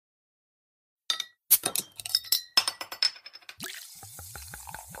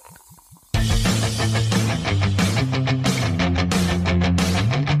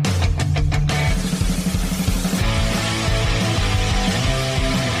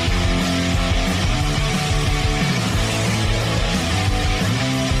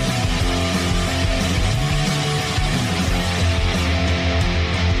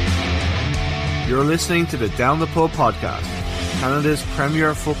You're listening to the Down the Pub podcast, Canada's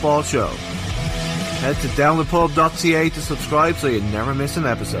premier football show. Head to downthepub.ca to subscribe so you never miss an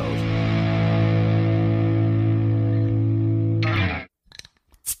episode.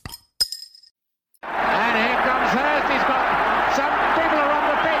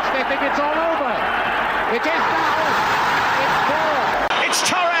 It is now. It's four. It's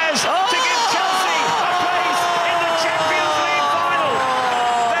Torres to give Chelsea a place in the Champions League final.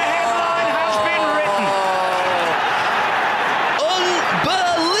 The headline has been written.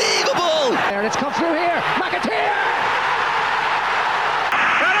 Unbelievable! There, it's come through here. McAteer.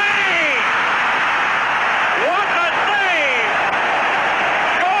 Hooray! What a day!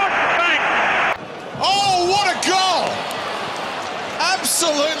 Good back. Oh, what a goal!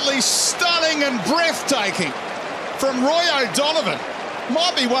 Absolutely stunning and breathtaking from Roy O'Donovan.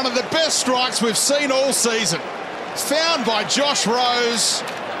 Might be one of the best strikes we've seen all season. Found by Josh Rose.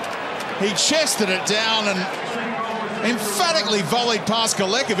 He chested it down and emphatically volleyed past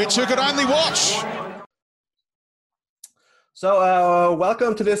Galekovic, who could only watch. So,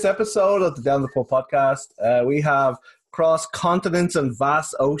 welcome to this episode of the Down the Pub podcast. We have crossed continents and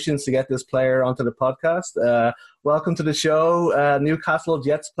vast oceans to get this player onto the podcast. Welcome to the show, Newcastle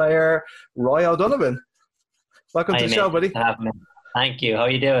Jets player Roy O'Donovan. Welcome to the show, buddy. Thank you. How are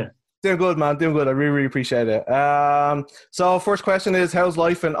you doing? Doing good, man. Doing good. I really, really appreciate it. So, first question is, how's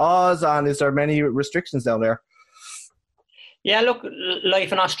life in Oz, and is there many restrictions down there? Yeah, look,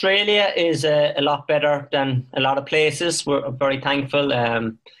 life in Australia is a lot better than a lot of places. We're very thankful.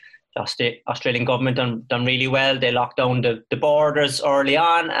 The Australian government done really well. They locked down the borders early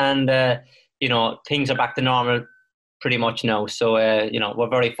on, and things are back to normal pretty much now. So we're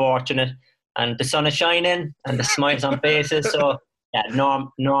very fortunate, and the sun is shining and the smiles on faces. So yeah,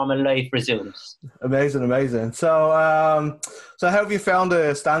 normal life resumes. Amazing. So how have you found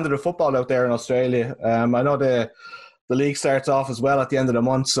the standard of football out there in Australia? I know the league starts off as well at the end of the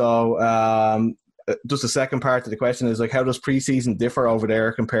month. So just the second part of the question is, like, how does pre-season differ over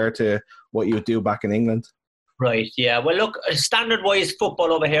there compared to what you would do back in England? Right, yeah. Well, look, standard-wise,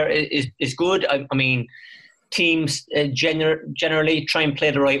 football over here is good. I mean, teams generally try and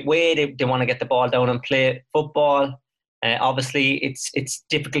play the right way. They want to get the ball down and play football. Obviously, it's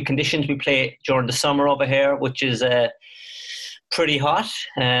difficult conditions. We play during the summer over here, which is pretty hot,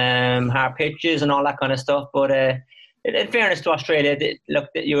 hard pitches and all that kind of stuff. But in fairness to Australia, look,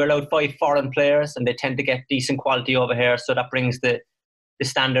 you're allowed 5 foreign players, and they tend to get decent quality over here, so that brings the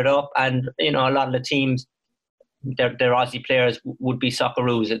standard up. And a lot of the teams, their Aussie players would be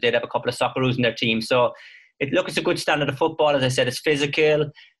Socceroos. They'd have a couple of Socceroos in their team. So it's a good standard of football. As I said, it's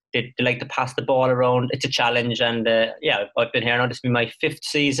physical. They like to pass the ball around. It's a challenge, and I've been here now. This will be my 5th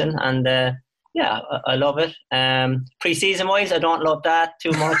season, and I love it. Pre-season wise, I don't love that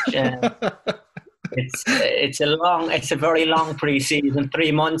too much. It's a very long pre-season.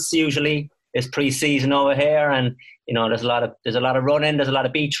 3 months usually is pre-season over here, and there's a lot of running, there's a lot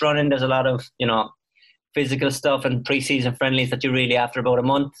of beach running, there's a lot of physical stuff, and pre-season friendlies that you really, after about a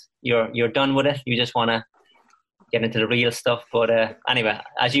month, you're done with it. You just want to get into the real stuff. But anyway,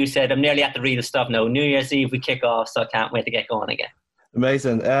 as you said, I'm nearly at the real stuff now. New Year's Eve we kick off, so I can't wait to get going again.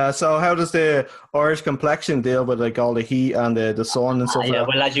 Amazing. So how does the Irish complexion deal with like all the heat and the sun and stuff? Yeah,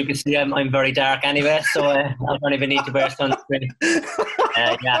 well, as you can see, I'm very dark anyway, so I don't even need to wear sunscreen.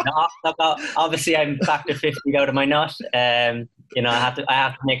 Obviously I'm back to 50 out of my nut. I have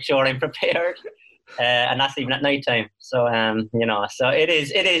to make sure I'm prepared, and that's even at night time. So so it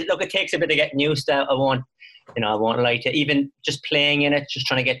is. Look, it takes a bit of getting used to. I won't lie to you. Even just playing in it, just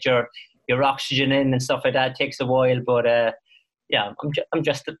trying to get your oxygen in and stuff like that, takes a while, but. Yeah, I'm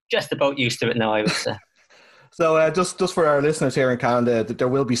just about used to it now, I would say. So just for our listeners here in Canada, there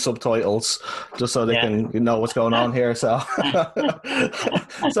will be subtitles just so they can know what's going on here. So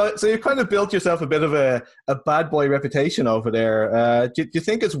so you've kind of built yourself a bit of a bad boy reputation over there. Do you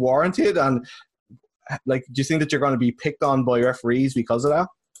think it's warranted? And do you think that you're going to be picked on by referees because of that?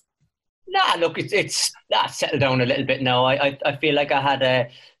 Nah, look, it's settled down a little bit now. I feel like I had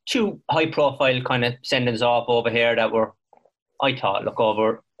 2 high profile kind of sendings off over here that were, I thought, look,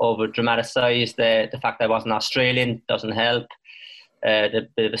 over dramatised. The fact that I wasn't Australian doesn't help. The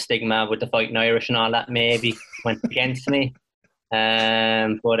bit of a stigma with the fighting Irish and all that maybe went against me.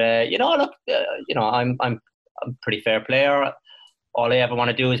 Look, I'm a pretty fair player. All I ever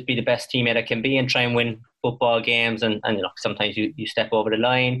want to do is be the best teammate I can be and try and win football games. And sometimes you step over the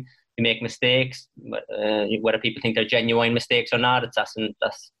line, you make mistakes. Whether people think they're genuine mistakes or not,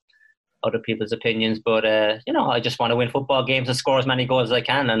 that's other people's opinions, but I just want to win football games and score as many goals as I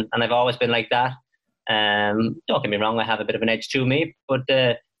can, and I've always been like that. Don't get me wrong, I have a bit of an edge to me, but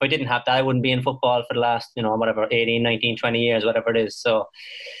if I didn't have that, I wouldn't be in football for the last, 18, 19, 20 years, whatever it is. So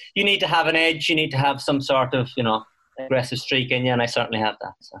you need to have an edge, you need to have some sort of, aggressive streak in you, and I certainly have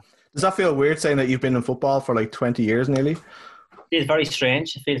that. So. Does that feel weird saying that you've been in football for like 20 years nearly? It feels very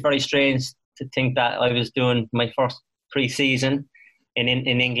strange. It feels very strange to think that I was doing my first pre-season in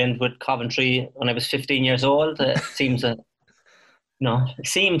England with Coventry when I was 15 years old. It seems it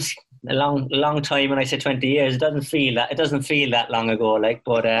seems a long time when I say 20 years. It doesn't feel that long ago,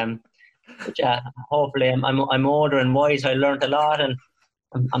 but yeah, hopefully I'm older and wise. I learned a lot, and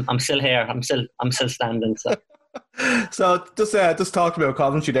I'm still here. I'm still standing. So. So just talk about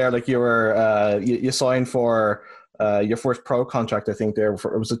Coventry there. Like you were you signed for your first pro contract, I think. There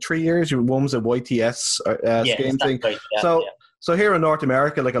was it 3 years. One was a YTS scheme thing. Right. Yeah, so here in North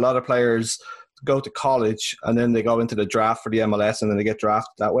America, like a lot of players go to college and then they go into the draft for the MLS and then they get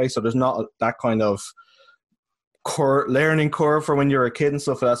drafted that way. So there's not that kind of learning curve for when you're a kid and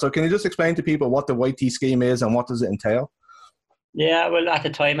stuff like that. So can you just explain to people what the YT scheme is and what does it entail? Yeah, well, at the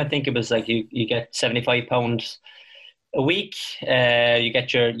time, I think it was like you get £75 a week. You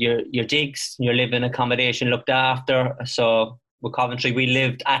get your digs, your living accommodation looked after. So with Coventry, we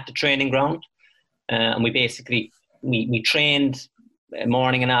lived at the training ground, and we basically we trained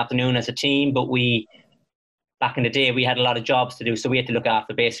morning and afternoon as a team. But back in the day, we had a lot of jobs to do, so we had to look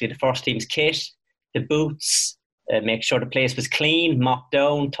after basically the first team's kit, the boots, make sure the place was clean, mopped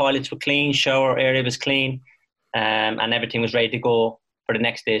down, toilets were clean, shower area was clean. And everything was ready to go for the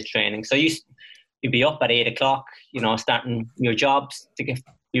next day's training. So you'd be up at 8 o'clock, starting your jobs to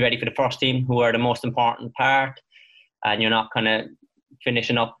be ready for the first team, who are the most important part. And you're not kind of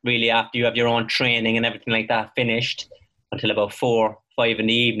finishing up really after you have your own training and everything like that finished until about 4, 5 in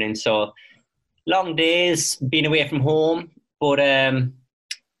the evening. So long days, being away from home. But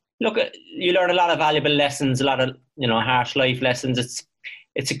look, you learn a lot of valuable lessons, a lot of harsh life lessons.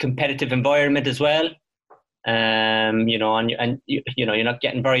 It's a competitive environment as well. And you're not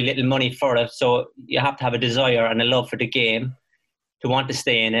getting very little money for it, so you have to have a desire and a love for the game to want to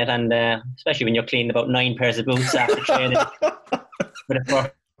stay in it, and especially when you're cleaning about 9 pairs of boots after training for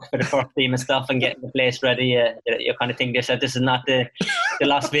the first team and stuff, and getting the place ready. You kind of think this is not the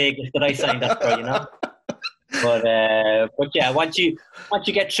Las Vegas that I signed up for, But yeah, once you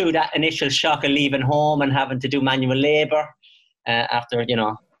get through that initial shock of leaving home and having to do manual labour after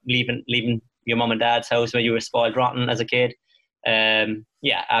leaving your mum and dad's house where you were spoiled rotten as a kid. After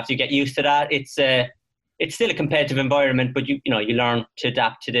you get used to that, it's still a competitive environment, but you learn to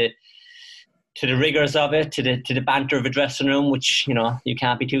adapt to the rigors of it, to the banter of a dressing room, which you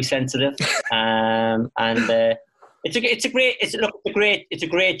can't be too sensitive. It's a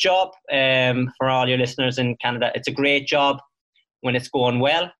great job for all your listeners in Canada. It's a great job when it's going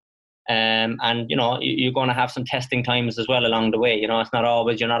well. And you're going to have some testing times as well along the way. You're not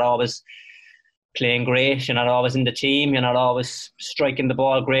always playing great, you're not always in the team, you're not always striking the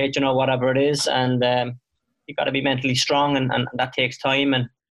ball great, whatever it is, and you got to be mentally strong, and that takes time and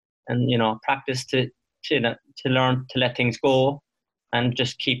practice to learn to let things go and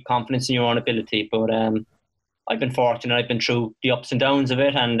just keep confidence in your own ability. But I've been fortunate, I've been through the ups and downs of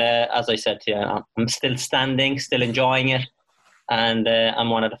it, and as I said to you, I'm still standing, still enjoying it, and I'm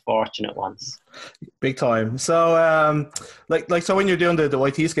one of the fortunate ones. Big time. So, so when you're doing the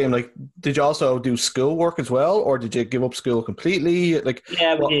YT scheme, like, did you also do school work as well, or did you give up school completely?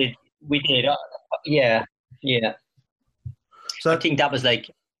 Yeah, we did. Yeah. So I think that was like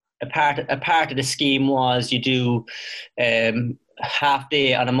a part of the scheme was you do half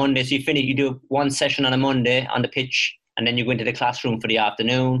day on a Monday. So you do one session on a Monday on the pitch, and then you go into the classroom for the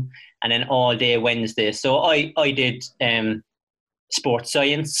afternoon, and then all day Wednesday. So I did sports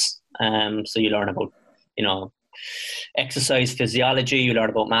science. So you learn about, exercise physiology, you learn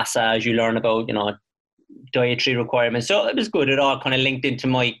about massage, you learn about, dietary requirements. So it was good. It all kind of linked into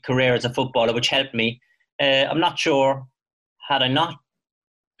my career as a footballer, which helped me. I'm not sure, had I not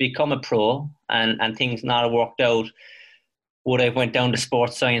become a pro and things not have worked out, would I have went down the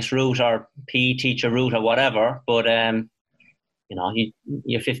sports science route or PE teacher route or whatever. But,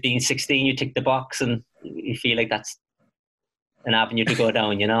 you're 15, 16, you tick the box and you feel like that's an avenue to go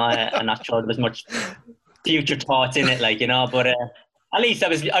down, I'm not sure there was much future thoughts in it, but at least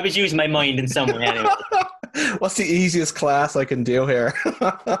I was using my mind in some way anyway. What's the easiest class I can do here?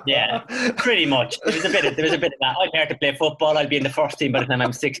 Yeah, pretty much. There was a bit of that. I'm here to play football. I'll be in the first team by the time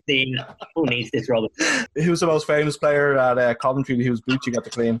I'm 16. Who needs this rubbish? Who's the most famous player at Coventry whose boot you got to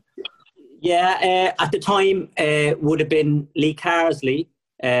clean? Yeah, at the time would have been Lee Carsley.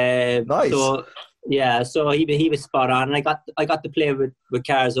 Nice. So he was spot on, and I got to play with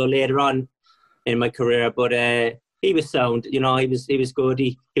Carzo later on in my career, but he was sound. You know, he was good.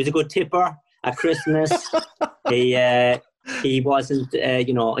 He was a good tipper at Christmas. He wasn't.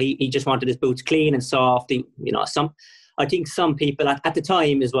 You know, he just wanted his boots clean and soft. You know, I think some people at the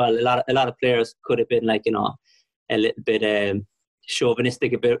time as well. A lot of players could have been like, you know, a little bit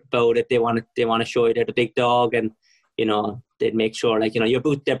chauvinistic about it. They want to show you they're the big dog, and you know, they'd make sure, like, you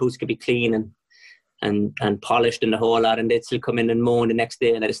know, their boots could be clean and polished and the whole lot, and they'd still come in and moan the next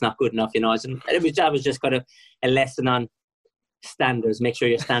day that it's not good enough, you know. That was just kind of a lesson on standards. Make sure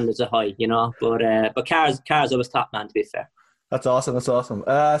your standards are high, you know. But Cars always top man, to be fair. That's awesome.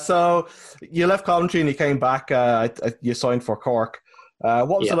 So you left Coventry and you came back. You signed for Cork.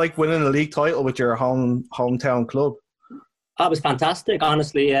 What was it like winning the league title with your hometown club? That was fantastic,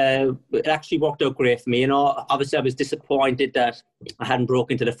 honestly. It actually worked out great for me. You know, obviously I was disappointed that I hadn't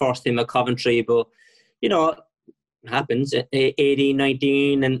broken into the first team at Coventry, but, you know, it happens at 18,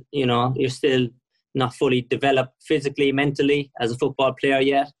 19, and, you know, you're still not fully developed physically, mentally as a football player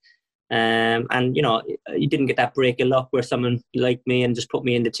yet. And, you know, you didn't get that break of luck where someone like me and just put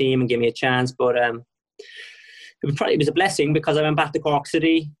me in the team and gave me a chance. But it was a blessing, because I went back to Cork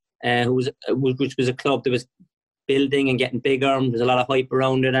City, which was a club that was building and getting bigger, and there's a lot of hype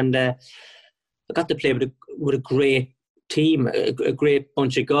around it, and I got to play with a great team, a great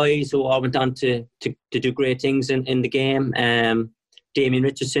bunch of guys who all went on to do great things in the game. Damien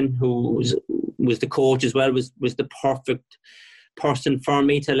Richardson, who was the coach as well, was the perfect person for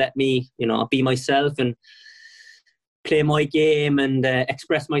me to let me, you know, be myself and play my game and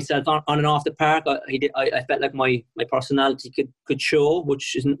express myself on and off the park. I felt like my personality could show,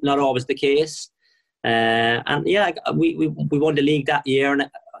 which is not always the case. And yeah, we won the league that year, and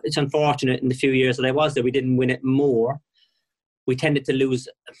it's unfortunate in the few years that I was there we didn't win it more. We tended to lose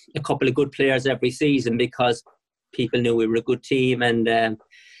a couple of good players every season because people knew we were a good team, and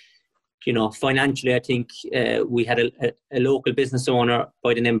you know, financially I think we had a local business owner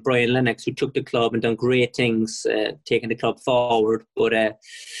by the name of Brian Lennox, who took the club and done great things, taking the club forward. But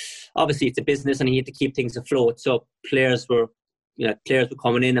obviously it's a business and he had to keep things afloat, so players were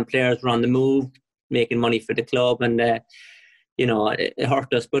coming in and players were on the move, making money for the club, and you know, it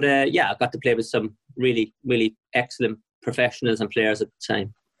hurt us. But yeah, I got to play with some really, really excellent professionals and players at the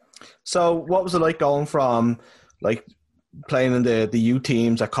time. So what was it like going from like playing in the U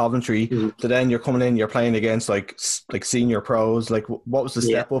teams at Coventry to then you're coming in, you're playing against like senior pros? Like, what was the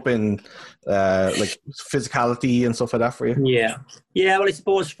step up in like physicality and stuff like that for you? Yeah. Well, I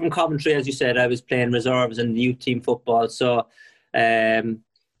suppose from Coventry, as you said, I was playing reserves and youth team football, so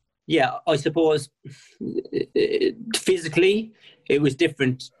yeah, I suppose physically it was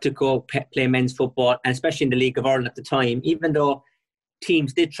different to go play men's football, and especially in the League of Ireland at the time, even though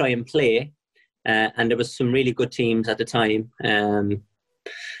teams did try and play, and there was some really good teams at the time,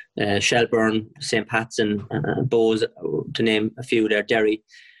 Shelbourne, St. Pat's and Bowes, to name a few there, Derry.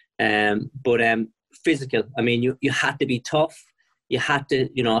 But physical, I mean, you had to be tough. You had to,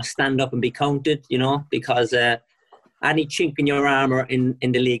 you know, stand up and be counted, you know, because any chink in your armour in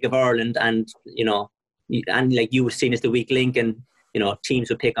the League of Ireland, and you know, and like you were seen as the weak link, and you know, teams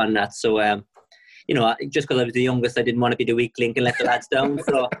would pick on that. So you know, just because I was the youngest, I didn't want to be the weak link and let the lads down.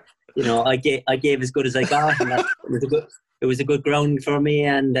 So you know, I gave as good as I got, and it was a good ground for me.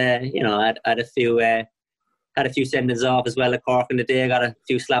 And you know, I had a few sendings off as well at Cork in the day. I got a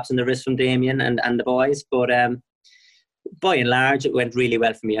few slaps on the wrist from Damien and the boys, but by and large, it went really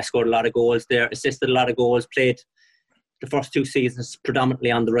well for me. I scored a lot of goals there, assisted a lot of goals, played the first 2 seasons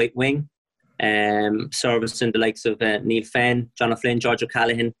predominantly on the right wing, servicing the likes of Neil Fenn, John O'Flynn, George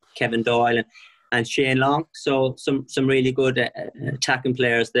O'Callaghan, Kevin Doyle and Shane Long. So some really good attacking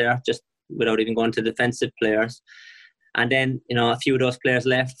players there, just without even going to defensive players. And then, you know, a few of those players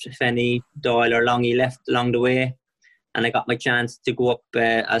left, Fenny, Doyle or Longy left along the way, and I got my chance to go up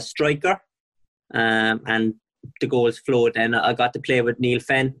as striker, and the goals flowed. And I got to play with Neil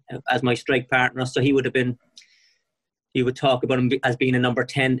Fenn as my strike partner, so he would talk about him as being a number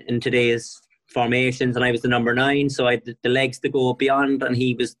 10 in today's formations, and I was the number 9, so I had the legs to go beyond, and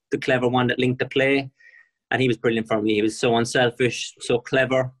he was the clever one that linked the play, and he was brilliant for me. He was so unselfish, so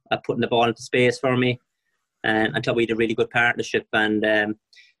clever at putting the ball into space for me, and I thought we had a really good partnership. And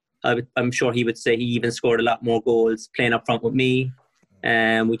I'm sure he would say he even scored a lot more goals playing up front with me,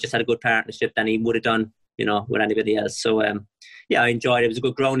 and we just had a good partnership than he would have done, you know, with anybody else. So yeah, I enjoyed it. It was a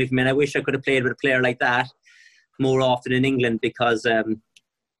good grounding for me, and I wish I could have played with a player like that more often in England, because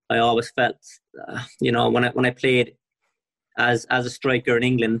I always felt, you know, when I played as a striker in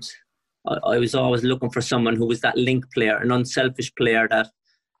England, I was always looking for someone who was that link player, an unselfish player that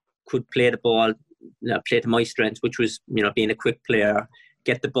could play the ball, you know, play to my strengths, which was, you know, being a quick player,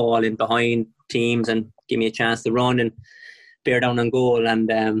 get the ball in behind teams and give me a chance to run and bear down on goal.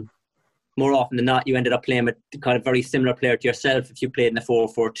 And more often than not, you ended up playing with kind of very similar player to yourself if you played in the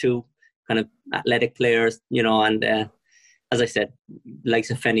 4-4-2, kind of athletic players, and as I said, likes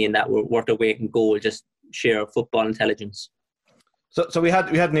of Fenny and that were worth their weight in goal, just sheer football intelligence. So we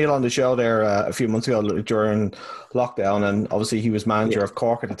had Neil on the show there a few months ago during lockdown, and obviously he was manager of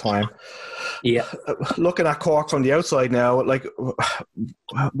Cork at the time. Yeah. Looking at Cork from the outside now, like,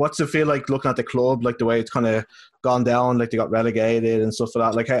 what's it feel like looking at the club, like the way it's kind of gone down, like they got relegated and stuff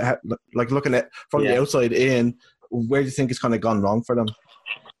like that? Like looking at from the outside in, where do you think it's kind of gone wrong for them?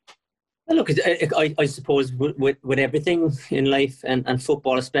 Look, I suppose with everything in life and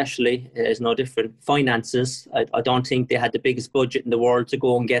football especially is no different. Finances, I don't think they had the biggest budget in the world to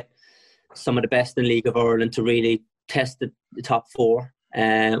go and get some of the best in League of Ireland to really test the top four.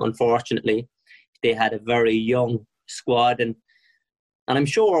 Unfortunately, they had a very young squad, and I'm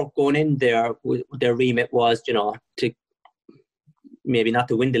sure going in there, their remit was, to maybe not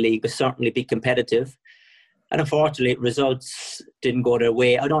to win the league, but certainly be competitive. And unfortunately, results didn't go their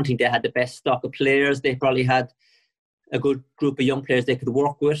way. I don't think they had the best stock of players. They probably had a good group of young players they could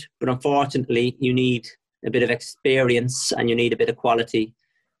work with. But unfortunately, you need a bit of experience and you need a bit of quality.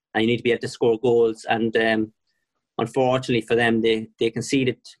 And you need to be able to score goals. And unfortunately for them, they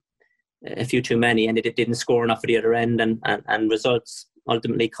conceded a few too many and they didn't score enough at the other end. And results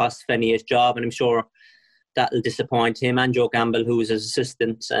ultimately cost Fenny his job. And I'm sure that'll disappoint him and Joe Gamble, who was his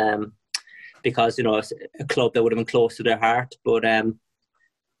assistant, because it's a club that would have been close to their heart. But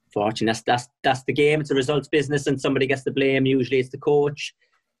fortunately, that's the game. It's a results business, and somebody gets the blame. Usually, it's the coach.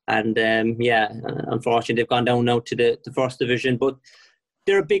 And unfortunately, they've gone down now to the first division. But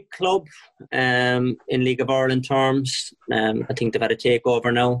they're a big club in League of Ireland terms. I think they've had a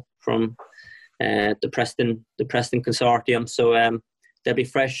takeover now from the Preston consortium. So there'll be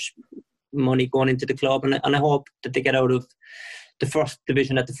fresh money going into the club, and I hope that they get out of the first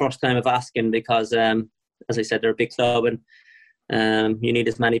division at the first time of asking, because as I said, they're a big club, and you need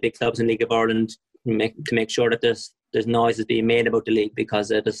as many big clubs in League of Ireland to make sure that there's noises being made about the league, because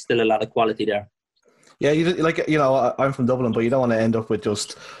there's still a lot of quality there. Yeah, I'm from Dublin, but you don't want to end up with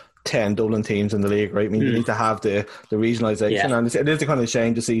just 10 Dublin teams in the league, right? I mean, you need to have the regionalisation, and it is a kind of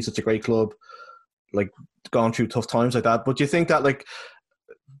shame to see such a great club like going through tough times like that. But do you think that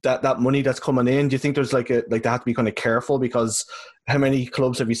that money that's coming in, do you think there's they have to be kind of careful? Because how many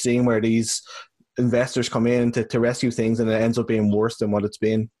clubs have you seen where these investors come in to rescue things and it ends up being worse than what it's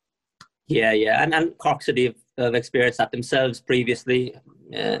been? Yeah. And Cork City have experienced that themselves previously,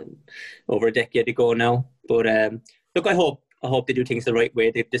 over a decade ago now. But look, I hope they do things the right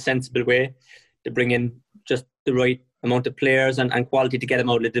way, the sensible way, to bring in just the right amount of players and quality to get them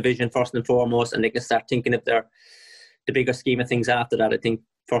out of the division first and foremost, and they can start thinking of the bigger scheme of things after that. I think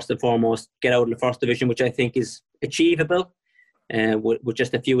first and foremost, get out of the first division, which I think is achievable with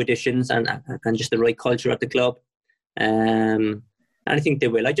just a few additions and just the right culture at the club. And I think they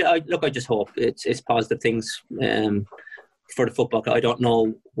will. I just hope it's positive things for the football club. I don't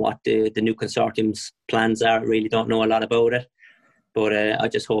know what the new consortium's plans are. I really don't know a lot about it. But I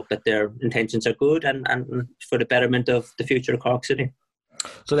just hope that their intentions are good and for the betterment of the future of Cork City.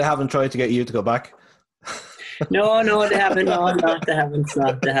 So they haven't tried to get you to go back? No, they haven't. No, they haven't.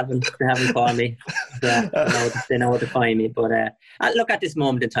 They haven't called me. They know how to find me. But look, at this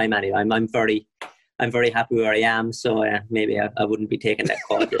moment in time, anyway, I'm very happy where I am. So maybe I wouldn't be taking that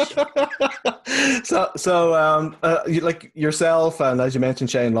call this So you, like yourself, and as you mentioned,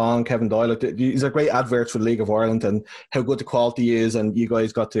 Shane Long, Kevin Doyle, these are great adverts for the League of Ireland and how good the quality is. And you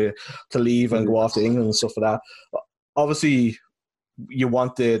guys got to leave and go off to England and stuff like that. Obviously, you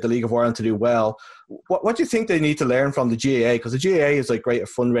want the League of Ireland to do well. What do you think they need to learn from the GAA? Because the GAA is like great at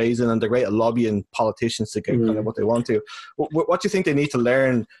fundraising and they're great at lobbying politicians to get kind of what they want to. What do you think they need to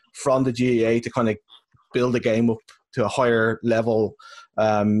learn from the GAA to kind of build the game up to a higher level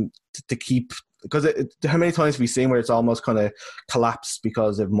to keep? Because how many times have we seen where it's almost kind of collapsed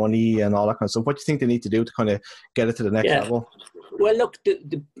because of money and all that kind of stuff? What do you think they need to do to kind of get it to the next level? Well, look,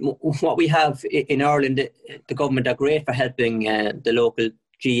 what we have in Ireland, the government are great for helping the local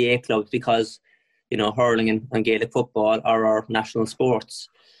GAA clubs, because hurling and Gaelic football are our national sports,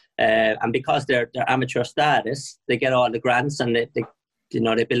 and because they're amateur status, they get all the grants, and they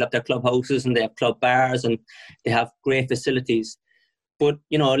build up their clubhouses and they have club bars and they have great facilities. But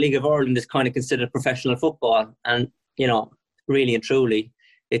League of Ireland is kind of considered professional football, and really and truly,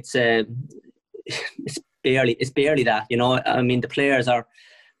 it's barely that. I mean, the players are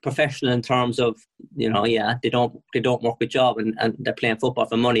professional in terms of they don't work a job and they're playing football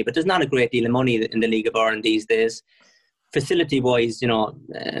for money, but there's not a great deal of money in the League of Ireland these days. facility-wise,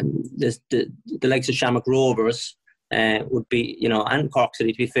 there's the likes of Shamrock Rovers would be, and Cork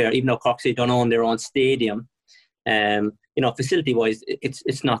City, to be fair, even though Cork City don't own their own stadium, facility-wise,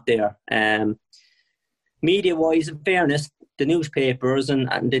 it's not there. Media-wise, in fairness, the newspapers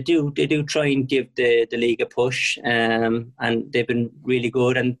and they do try and give the league a push, and they've been really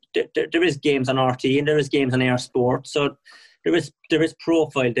good. And there is games on RT and there is games on Air Sport, so there is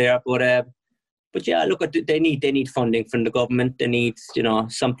profile there. But yeah, look, they need funding from the government. They need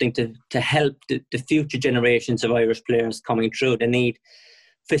something to help the future generations of Irish players coming through. They need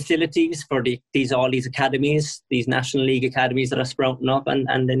facilities for all these academies, these National League academies that are sprouting up,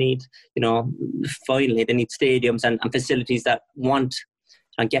 and they need, finally they need stadiums and facilities that want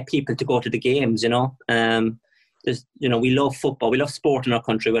and get people to go to the games. There's, we love football, we love sport in our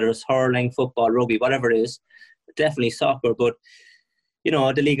country, whether it's hurling, football, rugby, whatever it is, definitely soccer. But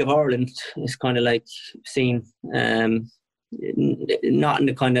the League of Ireland is kind of like seen not in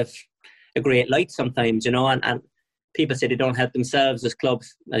the kind of a great light sometimes, and people say they don't help themselves as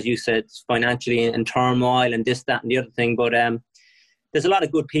clubs, as you said, financially in turmoil and this, that and the other thing. But there's a lot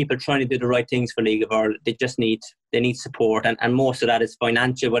of good people trying to do the right things for League of Ireland. They just need support, and most of that is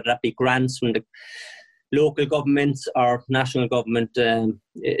financial, whether that be grants from the local governments or national government.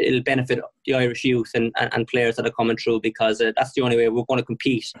 It'll benefit the Irish youth and players that are coming through, because that's the only way we're going to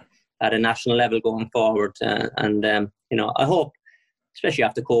compete at a national level going forward. I hope, especially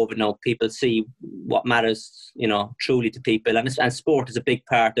after COVID now, people see what matters, truly to people. And sport is a big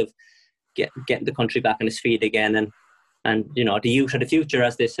part of getting the country back on its feet again. And the youth are the future,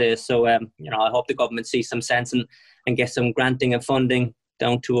 as they say. So, I hope the government sees some sense and get some granting and funding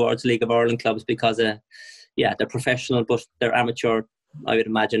down towards League of Ireland clubs, because, they're professional, but they're amateur, I would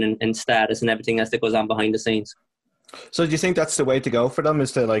imagine, in status and everything else that goes on behind the scenes. So do you think that's the way to go for them,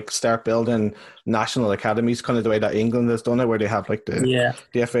 is to start building national academies, kind of the way that England has done it, where they have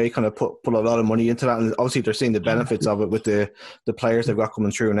the FA kind of put a lot of money into that, and obviously they're seeing the benefits of it with the players they've got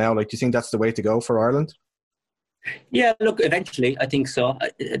coming through now. Do you think that's the way to go for Ireland? Yeah, look, eventually I think so.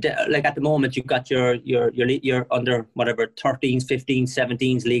 At the moment you've got your under whatever 13s, 15s,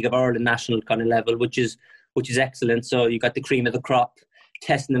 17s League of Ireland national kind of level, which is excellent. So you got the cream of the crop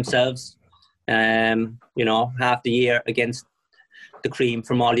testing themselves. Half the year against the cream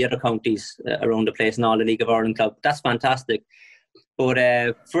from all the other counties around the place and all the League of Ireland club. That's fantastic. But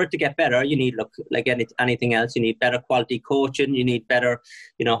for it to get better, you need, like anything else, you need better quality coaching, you need better,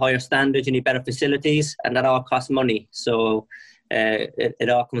 higher standards, you need better facilities, and that all costs money. So it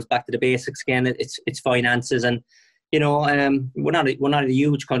all comes back to the basics again. It's finances, and we're not a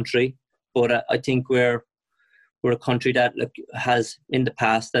huge country, but I think we're a country that has in the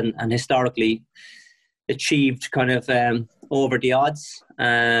past and historically achieved kind of over the odds.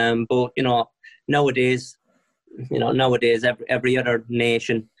 But nowadays every other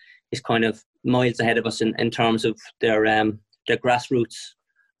nation is kind of miles ahead of us in terms of their grassroots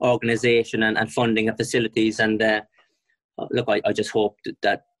organisation and funding and facilities. And I just hope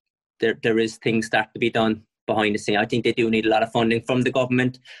that there is things start to be done behind the scene. I think they do need a lot of funding from the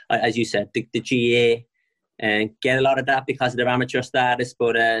government, as you said, the GA. Get a lot of that because of their amateur status,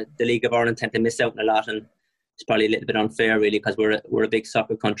 but the League of Ireland tend to miss out on a lot, and it's probably a little bit unfair, really, because we're a big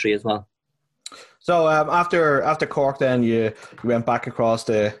soccer country as well. So after Cork, then you went back across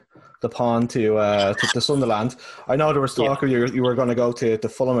the pond to Sunderland. I know there was talk of you were going to go to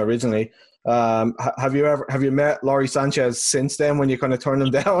Fulham originally. Have you met Lawrie Sanchez since then, when you kind of turned him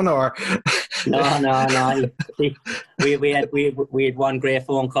down, or? No. We had one great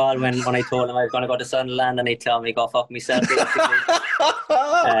phone call when I told him I was going to go to Sunderland, and he told me go fuck myself.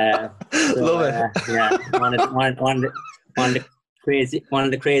 Love it. Yeah, one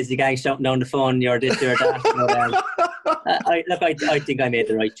of the crazy guys shouting down the phone, you're this, you're that. I think I made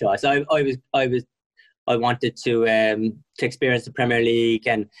the right choice. I wanted to experience the Premier League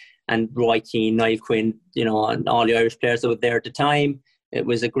and Roy Keane, Niall Quinn, and all the Irish players that were there at the time. It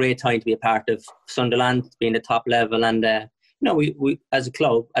was a great time to be a part of Sunderland, being the top level. And, we as a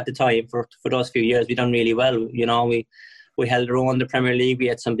club at the time, for those few years, we done really well. We held our own in the Premier League. We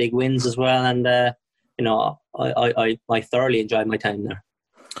had some big wins as well. And, I thoroughly enjoyed my time there.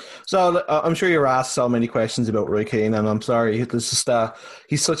 So I'm sure you're asked so many questions about Roy Keane, and I'm sorry,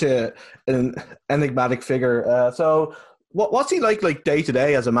 he's such an enigmatic figure. So what's he like day to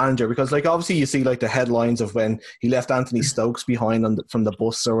day as a manager? Because obviously you see the headlines of when he left Anthony Stokes behind from the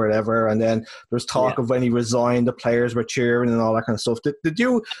bus or whatever, and then there's talk of when he resigned, the players were cheering and all that kind of stuff. Did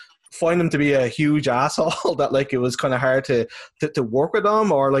you find him to be a huge asshole that it was kind of hard to work with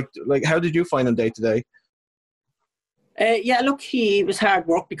him, or how did you find him day to day? Yeah, look, he was hard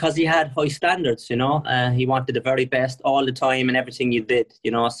work because he had high standards, you know. He wanted the very best all the time and everything you did, you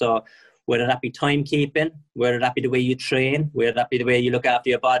know. So whether that be timekeeping, whether that be the way you train, whether that be the way you look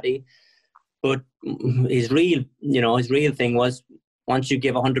after your body. But his real thing was, once you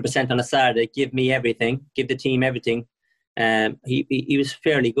give 100% on a Saturday, give me everything, give the team everything. He was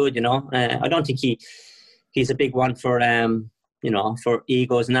fairly good, you know. I don't think he's a big one for for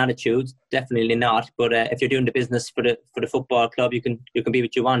egos and attitudes. Definitely not. But if you're doing the business for the football club, you can be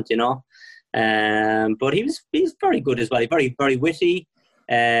what you want, you know. But he's very good as well. He's very, very witty.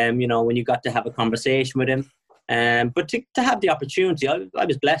 You know, when you got to have a conversation with him. But to have the opportunity, I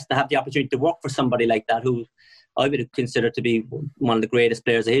was blessed to have the opportunity to work for somebody like that, who I would consider to be one of the greatest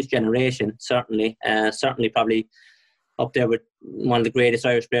players of his generation. Certainly probably up there with one of the greatest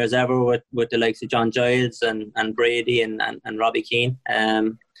Irish players ever, with the likes of John Giles and Brady and Robbie Keane.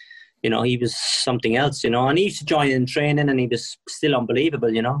 You know, he was something else, you know, and he used to join in training and he was still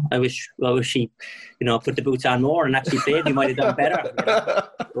unbelievable, you know. I wish he, you know, put the boots on more and actually played. He might have done better.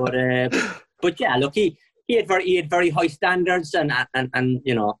 You know? But yeah, look, he had very high standards and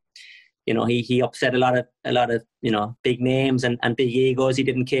you know, he upset a lot of you know, big names and big egos. He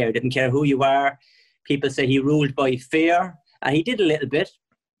didn't care who you are. People say he ruled by fear, and he did a little bit,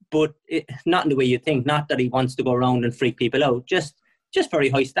 but not in the way you think. Not that he wants to go around and freak people out. Just very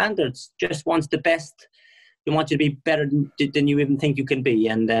high standards. Just wants the best. He wants you to be better than you even think you can be.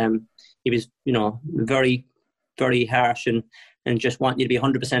 And he was, you know, very, very harsh and just want you to be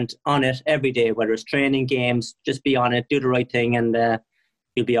 100% on it every day, whether it's training, games. Just be on it, do the right thing, and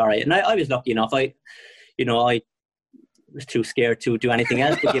you'll be all right. And I was lucky enough. I was too scared to do anything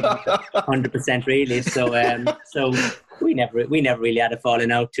else to give him 100% really. So we never really had a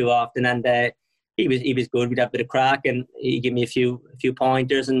falling out too often, and he was good. We'd have a bit of crack, and he gave me a few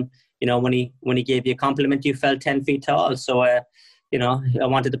pointers, and you know, when he gave you a compliment, you felt 10 feet tall. So you know, I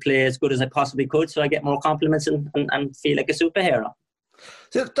wanted to play as good as I possibly could, so I get more compliments and feel like a superhero.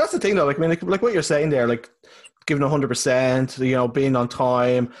 So that's the thing, though. Like, I mean, like what you're saying there, like giving 100%, you know, being on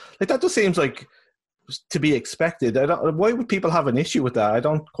time, like that just seems like to be expected. Why would people have an issue with that? I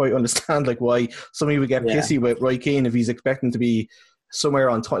don't quite understand, like, why somebody would get pissy with Roy Keane if he's expecting to be somewhere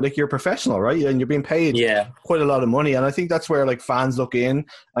on time. Like, you're a professional, right? And you're being paid quite a lot of money. And I think that's where, like, fans look in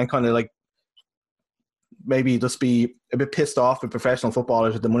and kind of, like, maybe just be a bit pissed off with professional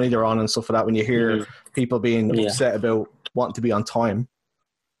footballers with the money they're on and stuff like that when you hear people being upset about wanting to be on time.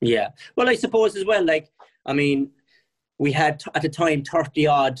 Yeah. Well, I suppose as well, like, I mean, we had at the time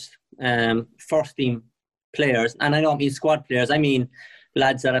 30-odd first team players, and I don't mean squad players, I mean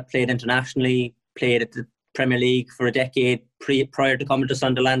lads that have played internationally, played at the Premier League for a decade prior to coming to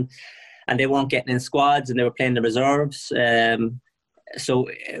Sunderland, and they weren't getting in squads and they were playing the reserves. So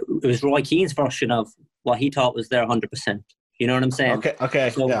it was Roy Keane's version of what he thought was their 100%. You know what I'm saying? Okay.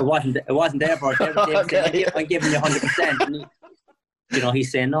 So it wasn't their version. I'm giving you 100%. And you know,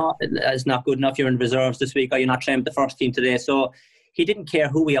 he's saying, no, it's not good enough. You're in reserves this week, or you're not training with the first team today. So he didn't care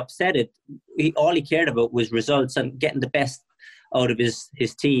who he upset. All he cared about was results and getting the best out of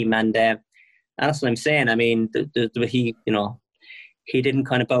his team. And that's what I'm saying. I mean, he didn't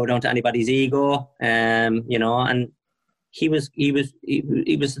kind of bow down to anybody's ego. You know, and he was you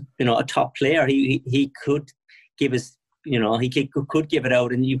know, a top player. He could give his, you know, he could give it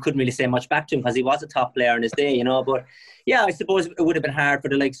out, and you couldn't really say much back to him because he was a top player in his day, you know. But yeah, I suppose it would have been hard for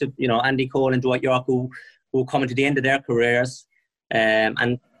the likes of, you know, Andy Cole and Dwight York, who coming to the end of their careers,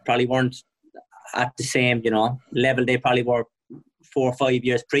 and probably weren't at the same, you know, level they probably were 4 or 5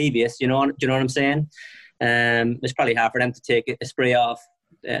 years previous. You know, do you know what I'm saying? It's probably hard for them to take a spray off.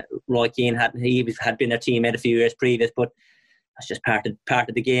 Roy Keane had been their teammate a few years previous, but that's just part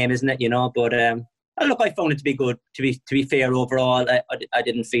of the game, isn't it? You know, but. Look, I found it to be good. To be fair overall, I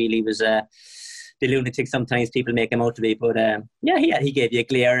didn't feel he was the lunatic sometimes people make him out to be. But he gave you a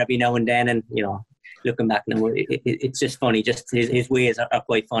glare every now and then, and you know, looking back now, it's just funny. Just his ways are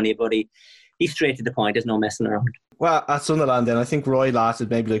quite funny, but he's straight to the point. There's no messing around. Well, at Sunderland, then I think Roy lasted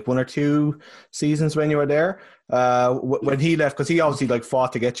maybe like 1 or 2 seasons when you were there. When he left, because he obviously like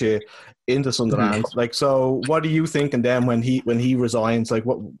fought to get you into Sunderland. Like, so what are you thinking then when he resigns? Like,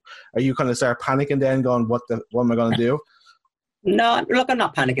 what are you kind of start panicking then, going, what am I going to do? No, look, I'm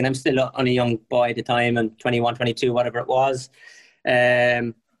not panicking. I'm still only a young boy at the time, and 21, 22, whatever it was.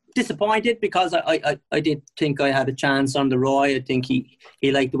 Disappointed because I did think I had a chance under Roy. I think he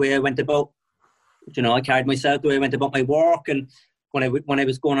liked the way I went about. You know, I carried myself, the way I went about my work, and when I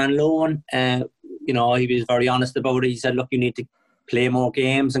was going on loan, you know, he was very honest about it. He said, look, you need to play more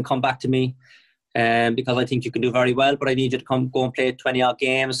games and come back to me because I think you can do very well, but I need you to go and play 20-odd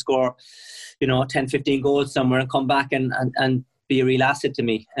games, score, 10, 15 goals somewhere and come back and be a real asset to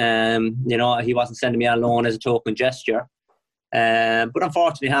me. He wasn't sending me on loan as a token gesture. But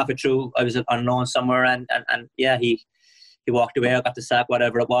unfortunately, halfway through, I was on loan somewhere and he walked away. I got the sack,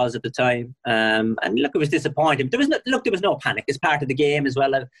 whatever it was at the time. And look, it was disappointing. There was no panic. It's part of the game as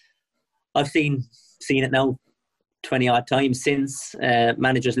well. I've seen it now 20 odd times since.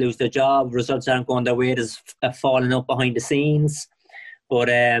 Managers lose their job, results aren't going their way. There's a falling up behind the scenes. But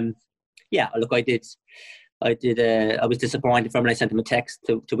look, I did. I was disappointed from him. I sent him a text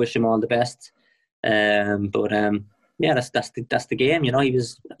to wish him all the best. That's the game. He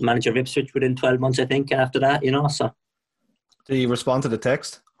was manager of Ipswich within 12 months, I think. After that, so. Did he respond to the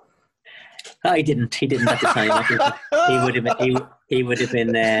text? He didn't at the time. I think he would have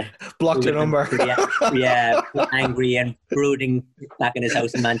been blocked your number. Angry and brooding back in his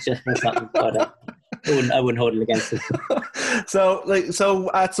house in Manchester or something. But I wouldn't hold it against him.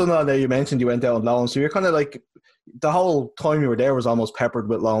 So at Sunderland there, you mentioned you went out on loan. So you're kind of like, the whole time you were there was almost peppered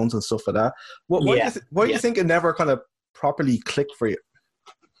with loans and stuff like that. Why do you think it never kind of properly clicked for you?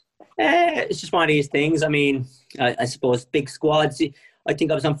 It's just one of these things. I mean, I suppose big squads. I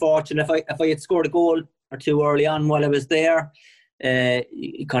think I was unfortunate. If I had scored a goal or two early on while I was there,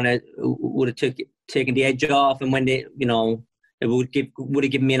 it kind of would have taken the edge off, and when they, it would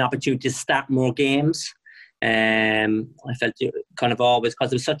have given me an opportunity to start more games. I felt kind of always,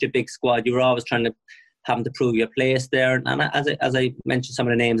 because it was such a big squad, you were always having to prove your place there. And as I mentioned some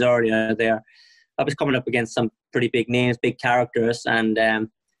of the names earlier there, I was coming up against some pretty big names, big characters, and a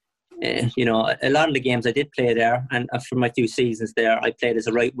lot of the games I did play there, and for my few seasons there, I played as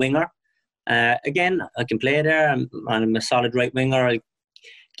a right winger. Again, I can play there. I'm a solid right winger. I'll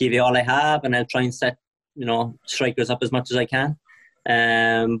give you all I have, and I'll try and set strikers up as much as I can.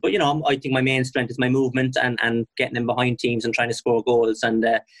 But I think my main strength is my movement and getting in behind teams and trying to score goals. And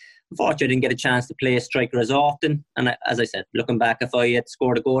unfortunately, I didn't get a chance to play a striker as often. And as I said, looking back, if I had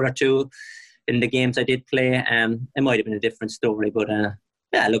scored a goal or two in the games I did play, it might have been a different story. But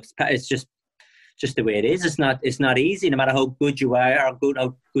look, it's just the way it is. It's not easy. No matter how good you are or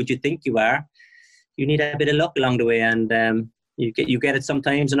how good you think you are, you need a bit of luck along the way, and you get it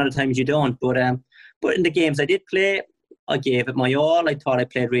sometimes, and other times you don't. But in the games I did play, I gave it my all. I thought I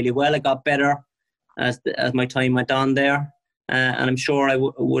played really well. I got better as my time went on there, and I'm sure I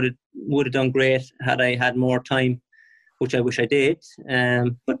would have done great had I had more time, which I wish I did.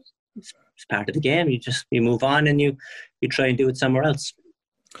 But it's part of the game. You move on and you try and do it somewhere else.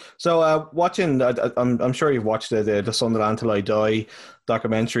 So watching, I'm sure you've watched the Sunderland Till I Die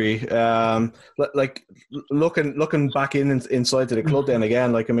documentary. Like looking back inside to the club then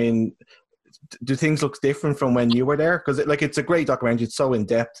again, like, I mean, do things look different from when you were there? Because it's a great documentary. It's so in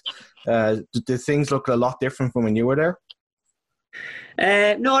depth. Do things look a lot different from when you were there?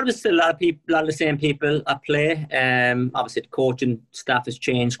 No, there was still a lot of the same people at play. Obviously, the coaching staff has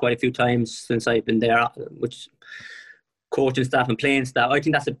changed quite a few times since I've been there, which coaching staff and playing staff, I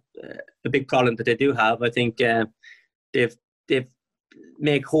think that's a big problem that they do have. I think they've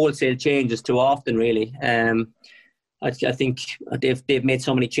make wholesale changes too often, really. I think they've made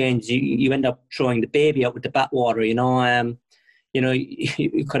so many changes. You end up throwing the baby out with the bathwater.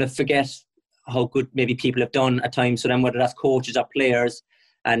 You kind of forget how good maybe people have done at times. So then, whether that's coaches or players,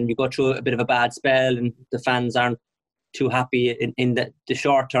 and you go through a bit of a bad spell, and the fans aren't too happy in the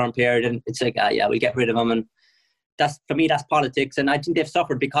short term period, and it's like, we'll get rid of them. And for me, that's politics, and I think they've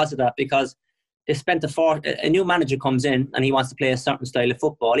suffered because of that. Because they spent a new manager comes in and he wants to play a certain style of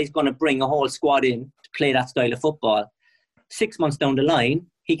football. He's going to bring a whole squad in to play that style of football. 6 months down the line,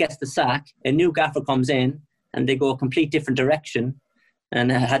 he gets the sack. A new gaffer comes in and they go a complete different direction.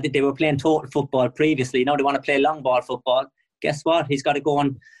 And they were playing total football previously. Now they want to play long ball football. Guess what? He's got to go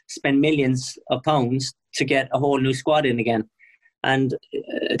and spend millions of pounds to get a whole new squad in again. And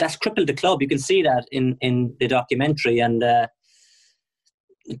that's crippled the club. You can see that in the documentary. And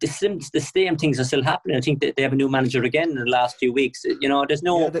the same things are still happening. I think that they have a new manager again in the last few weeks. There's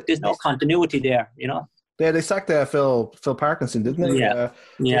no continuity there. Yeah, they sacked Phil Parkinson, didn't they?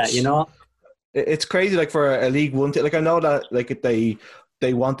 Yeah. It's crazy. Like, for a League One, I know that like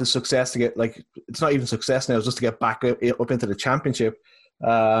they want the success to get, like, it's not even success now. It's just to get back up into the Championship.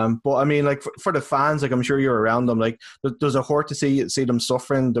 But I mean, like, for the fans, like, I'm sure you're around them. Like, does it hurt to see them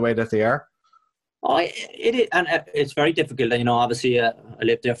suffering the way that they are? Oh, it is, and it's very difficult. Obviously, I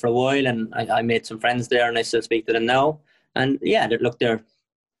lived there for a while, and I made some friends there, and I still speak to them now. And yeah, they're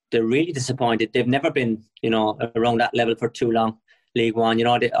really disappointed. They've never been, around that level for too long. League One,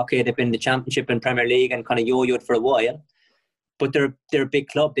 they've been in the Championship and Premier League and kind of yo-yoed for a while, but they're a big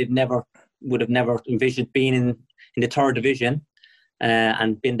club. They've never would have never envisioned being in the third division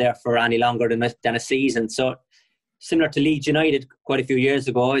and been there for any longer than a season. So similar to Leeds United quite a few years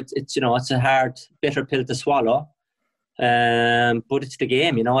ago, it's you know, it's a hard, bitter pill to swallow. But it's the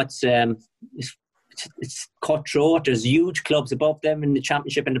game, you know. It's cutthroat. There's huge clubs above them in the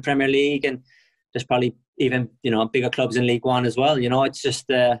Championship and the Premier League, and there's probably even, you know, bigger clubs in League One as well. You know, it's just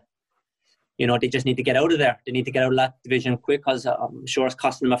you know, they just need to get out of there. They need to get out of that division quick, because I'm sure it's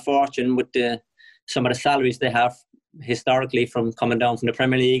costing them a fortune with some of the salaries they have historically from coming down from the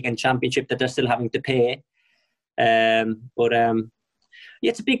Premier League and Championship that they're still having to pay. Yeah,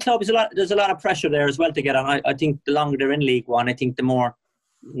 it's a big club. There's a lot of pressure there as well to get on. I think the longer they're in League One, I think the more,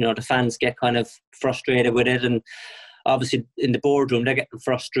 you know, the fans get kind of frustrated with it, and obviously in the boardroom they're getting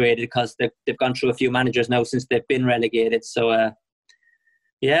frustrated because they've gone through a few managers now since they've been relegated. So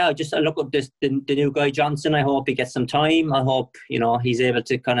yeah, I look up the new guy Johnson. I hope he gets some time. I hope, you know, he's able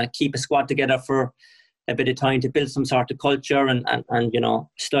to kind of keep a squad together for a bit of time to build some sort of culture and you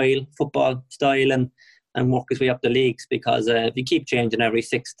know, football style, and work his way up the leagues, because if you keep changing every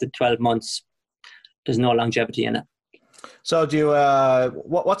 6 to 12 months, there's no longevity in it. So do you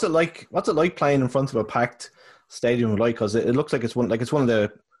what's it like playing in front of a packed stadium? Like, because it looks like it's one of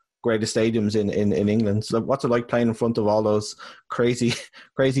the greatest stadiums in England. So what's it like playing in front of all those crazy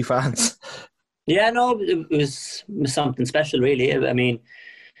fans? Yeah, no, it was something special, really. I mean,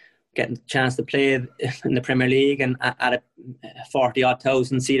 getting the chance to play in the Premier League and at a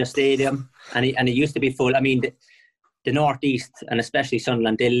 40,000 seater stadium, and it used to be full. I mean, the Northeast, and especially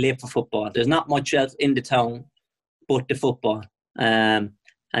Sunderland, they live for football. There's not much else in the town but the football, and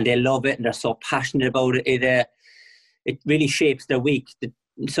they love it, and they're so passionate about it. It really shapes their week.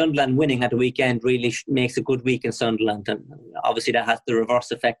 Sunderland winning at the weekend really makes a good week in Sunderland, and obviously that has the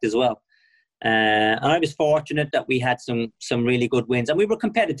reverse effect as well. And I was fortunate that we had some really good wins, and we were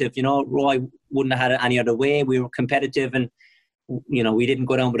competitive. You know, Roy wouldn't have had it any other way. We were competitive, and you know, we didn't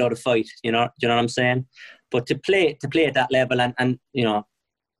go down without a fight. You know what I'm saying? But to play at that level, and you know,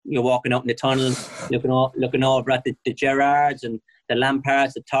 you're walking out in the tunnel, looking over at the Gerrards and the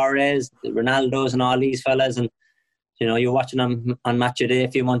Lampards, the Torres, the Ronaldos, and all these fellas, and you know, you're watching them on Match of the Day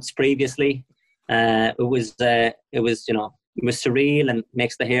a few months previously. It was you know, it was surreal and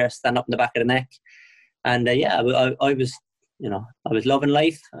makes the hair stand up in the back of the neck. And yeah, I was, you know, I was loving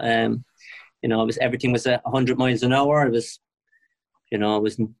life. You know, everything was 100 miles an hour. It was, you know,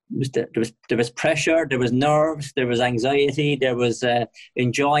 there was pressure, there was nerves, there was anxiety, there was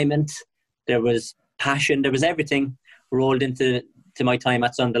enjoyment, there was passion, there was everything rolled into my time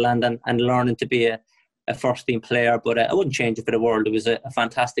at Sunderland and learning to be a first team player. But I wouldn't change it for the world. It was a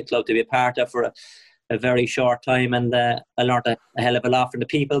fantastic club to be a part of for a very short time, and I learned a hell of a lot from the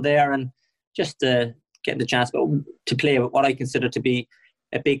people there, and just getting the chance to play with what I consider to be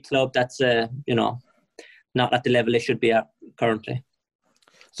a big club that's you know, not at the level it should be at currently.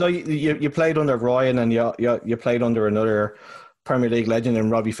 So you played under Ryan, and you played under another Premier League legend in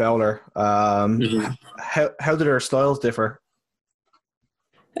Robbie Fowler. Mm-hmm. How do their styles differ?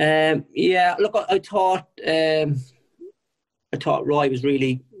 Yeah, look, I thought Roy was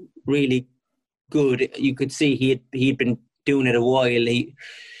really, really good. You could see he'd been doing it a while. He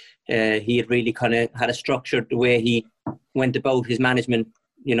had really kind of had a structure the way he went about his management.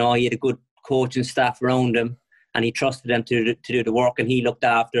 You know, he had a good coaching staff around him, and he trusted them to do the work, and he looked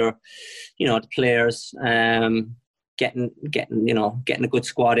after, you know, the players, getting a good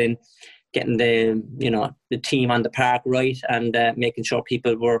squad in, getting the team on the park right, and making sure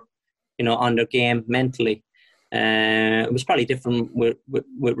people were, you know, on their game mentally. It was probably different with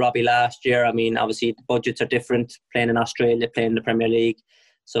Robbie last year. I mean, obviously the budgets are different, playing in Australia, playing in the Premier League.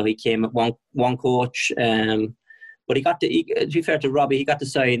 So he came with one coach, but to be fair to Robbie, he got to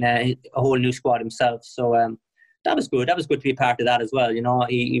sign a whole new squad himself. So that was good. That was good to be part of that as well. You know,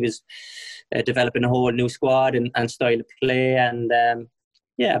 he was developing a whole new squad and style of play, and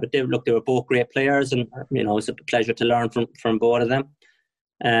yeah. But they were both great players, and you know, it was a pleasure to learn from both of them.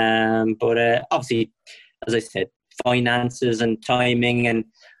 But obviously, as I said, finances and timing, and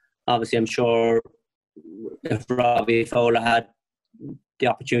obviously I'm sure if Robbie Fowler had the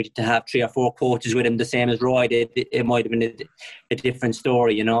opportunity to have 3 or 4 coaches with him, the same as Roy did, it might have been a different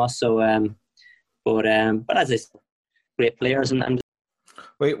story, you know. So, but as I said, great players. And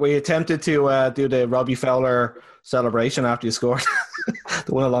were you tempted to do the Robbie Fowler celebration after you scored?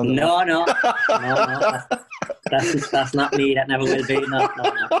 The one along. No. That's not me. That never will be. No.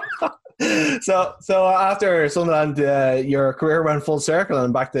 So after Sunderland, your career went full circle,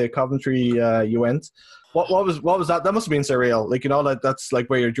 and back to Coventry you went. What was that? That must have been surreal. Like, you know, that's like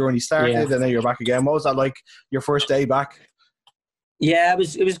where your journey started, and then you're back again. What was that like? Your first day back? Yeah, it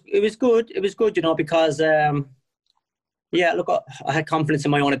was good. It was good, because yeah, look, I had confidence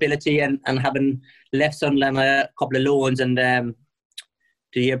in my own ability, and having left Sunderland, I had a couple of loans, and the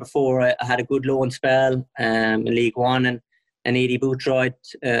year before I had a good loan spell in League One, and Eddie Boothroyd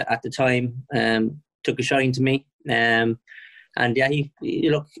at the time took a shine to me, and yeah,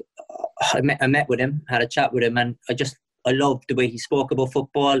 look, I met with him, had a chat with him, and I loved the way he spoke about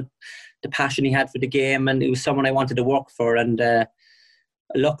football, the passion he had for the game, and it was someone I wanted to work for. And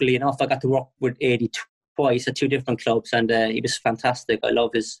luckily enough, I got to work with Eddie twice at two different clubs, and he was fantastic. I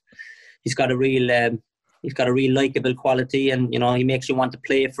love he's got a real likeable quality, and he makes you want to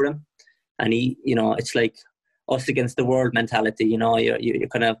play for him. And it's like us against the world mentality. You're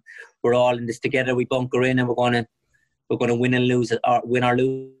kind of, we're all in this together. We bunker in, and we're going to win and lose, or win or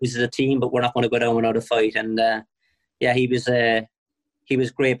lose as a team, but we're not going to go down without a fight. And yeah, he was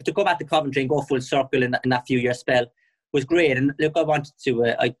great. But to go back to Coventry and go full circle in that few year spell was great. And look, I wanted to.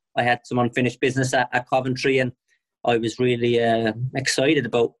 I had some unfinished business at Coventry, and I was really excited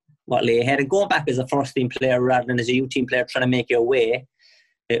about what lay ahead. And going back as a first team player rather than as a youth team player, trying to make your way,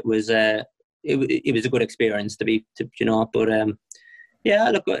 it was a good experience But yeah,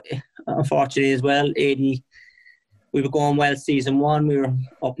 look, unfortunately as well, 80. We were going well season one. We were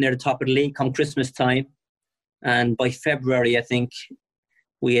up near the top of the league come Christmas time, and by February, I think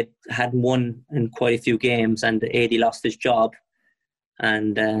we had won in quite a few games, and AD lost his job.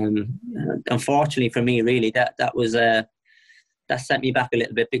 And unfortunately for me, really, that was that set me back a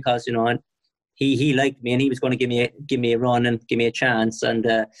little bit, because he liked me, and he was going to give me a run and give me a chance. And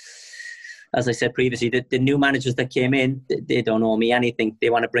as I said previously, the new managers that came in, they don't owe me anything. They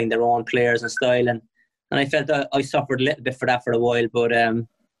want to bring their own players and style, and I felt that I suffered a little bit for that for a while. But I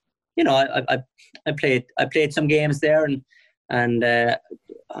played some games there, and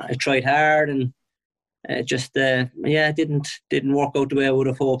I tried hard, and it just it didn't work out the way I would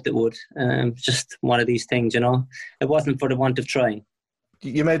have hoped it would. Just one of these things, It wasn't for the want of trying.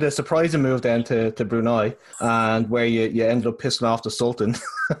 You made a surprising move then to Brunei, and where you ended up pissing off the Sultan.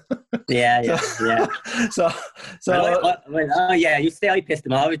 Yeah. So you say I pissed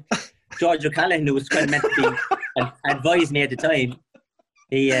him off. George O'Callaghan, who was kind of meant to be advised me at the time,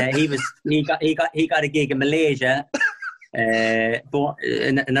 he got a gig in Malaysia,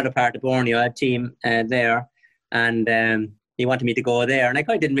 in another part of Borneo, a team there, and he wanted me to go there, and I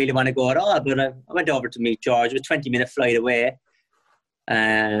kind of didn't really want to go at all, but I went over to meet George. It was a 20-minute flight away.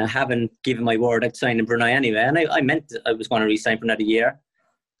 Haven't given my word I'd sign in Brunei anyway, and I meant I was going to re-sign for another year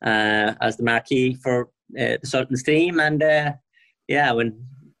as the marquee for the Sultan's team. And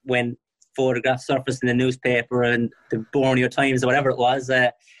when photographs surfaced in the newspaper and the Borneo Times or whatever it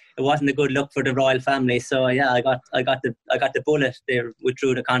wasn't a good look for the royal family. So yeah, I got the bullet. They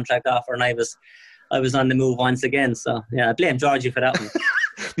withdrew the contract offer, and I was on the move once again. So yeah, I blame Georgie for that one.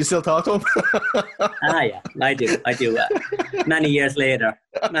 You still talk to him? Yeah, I do. Many years later,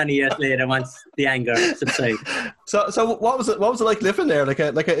 once the anger subsides. So what was it like living there?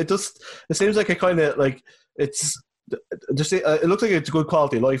 It seems like a kind of like it's just it looks like it's a good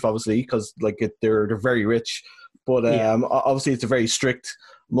quality of life, obviously, because they're very rich, but obviously it's a very strict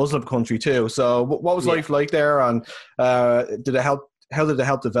Muslim country too. So what was life like there, and did it help? How did it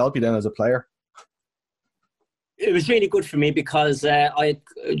help develop you then as a player? It was really good for me, because I'd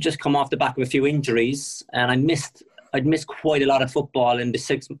just come off the back of a few injuries, and I'd missed quite a lot of football in the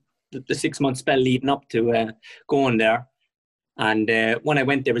 6 month spell leading up to going there. And when I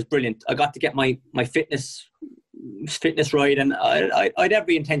went there, it was brilliant. I got to get my fitness right, and I'd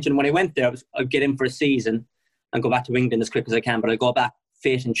every intention when I went there, I'd get in for a season and go back to England as quick as I can, but I'd go back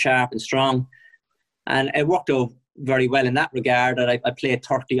fit and sharp and strong. And it worked out very well in that regard. I played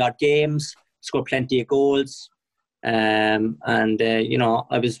 30 odd games, scored plenty of goals. I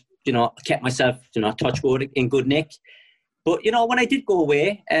was, kept myself, touch wood, in good nick. But, when I did go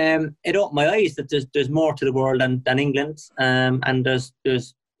away, it opened my eyes that there's more to the world than England. And there's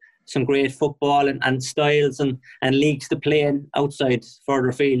some great football and styles and leagues to play in outside, further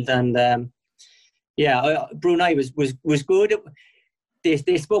afield. And, Brunei was good.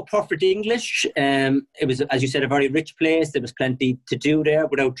 They spoke perfect English. It was, as you said, a very rich place. There was plenty to do there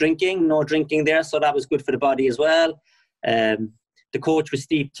without drinking. No drinking there, so that was good for the body as well. The coach was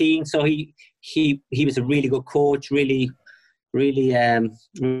Steve Keane, so he was a really good coach. Really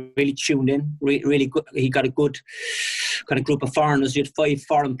tuned in. Really good. He got a good kind of group of foreigners. He had 5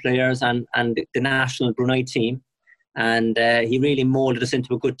 foreign players and the national Brunei team, and he really moulded us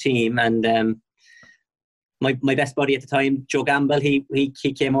into a good team. And my best buddy at the time, Joe Gamble, he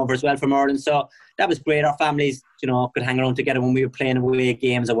came over as well from Ireland. So that was great. Our families, could hang around together when we were playing away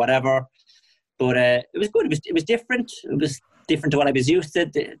games or whatever. But it was good. It was different. It was different to what I was used to.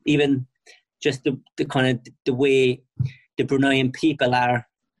 Even just the kind of the way the Bruneian people are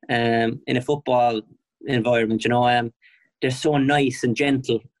in a football environment, they're so nice and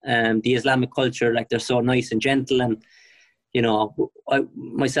gentle. The Islamic culture, like, they're so nice and gentle, and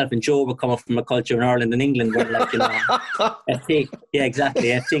myself and Joe were coming from a culture in Ireland and England where, like,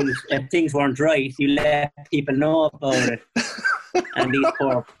 exactly. If things weren't right, you let people know about it. And the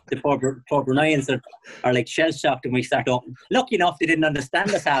poor Bruneians are like shell shocked when we start up. Lucky enough, they didn't understand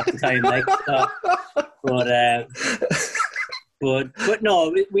us half the time, like. So, but no,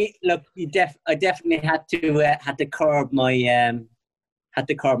 we look. I definitely had to curb my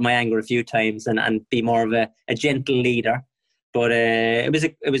anger a few times and be more of a gentle leader. But it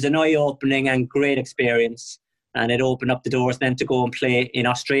was an eye-opening and great experience, and it opened up the doors then to go and play in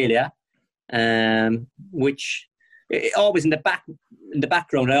Australia, which always in the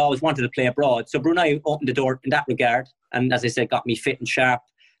background I always wanted to play abroad. So Brunei opened the door in that regard, and as I said, got me fit and sharp,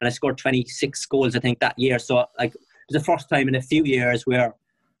 and I scored 26 goals I think that year. So like, it was the first time in a few years where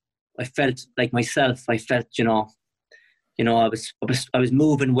I felt like myself. I felt I was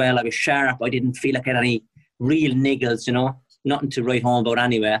moving well. I was sharp. I didn't feel like I had any real niggles. Nothing to write home about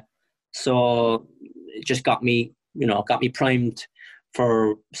anyway. So it just got me primed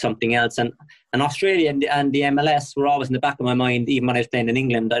for something else. And Australia and the MLS were always in the back of my mind. Even when I was playing in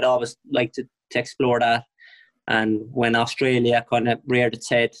England, I'd always like to explore that. And when Australia kind of reared its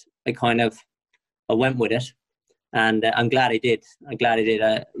head, I went with it. And I'm glad I did.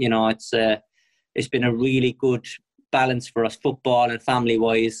 It's been a really good balance for us, football and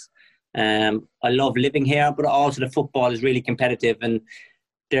family-wise. I love living here, but also the football is really competitive, and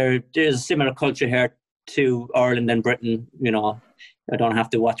there's a similar culture here to Ireland and Britain. I don't have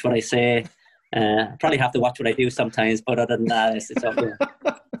to watch what I say. Probably have to watch what I do sometimes, but other than that, it's okay.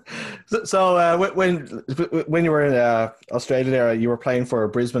 So when you were in Australia there, you were playing for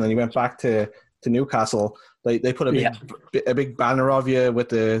Brisbane, and you went back to Newcastle. They put a big banner of you with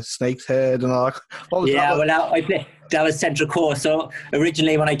the snake's head and all. What was that? Well, that was Central Coast. So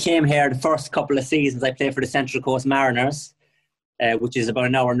originally, when I came here, the first couple of seasons, I played for the Central Coast Mariners, which is about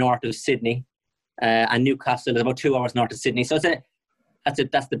an hour north of Sydney, and Newcastle is about 2 hours north of Sydney. So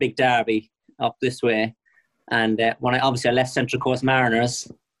that's the big derby up this way. And when I left Central Coast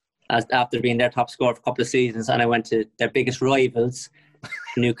Mariners after being their top scorer for a couple of seasons, and I went to their biggest rivals,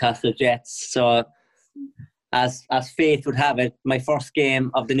 Newcastle Jets. So as fate would have it, my first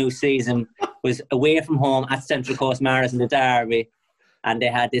game of the new season was away from home at Central Coast Mariners in the derby, and they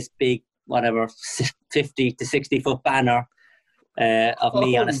had this big 50 to 60 foot banner of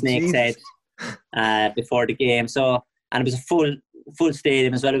me on a snake's head before the game. So, and it was a full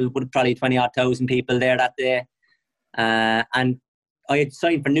stadium as well. It was probably 20,000 people there that day, and I had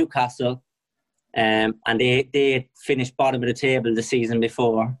signed for Newcastle, and they finished bottom of the table the season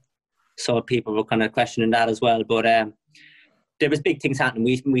before. So people were kind of questioning that as well. But there was big things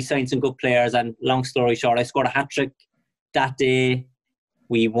happening. We signed some good players, and long story short, I scored a hat-trick that day.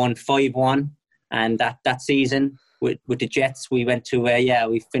 We won 5-1, and that season with the Jets, we went to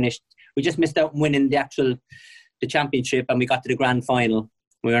we finished. We just missed out on winning the championship, and we got to the grand final.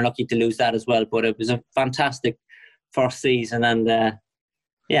 We were lucky to lose that as well, but it was a fantastic first season, and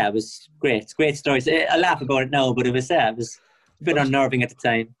it was great. It's great stories. I laugh about it now, but it was a bit unnerving at the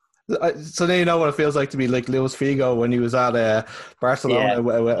time. So now you know what it feels like to be like Luis Figo when he was at Barcelona.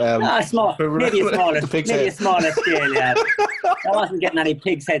 Maybe a smaller scale. Yeah, I wasn't getting any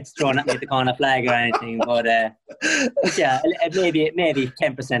pig's heads thrown at me at the corner flag or anything, but yeah, maybe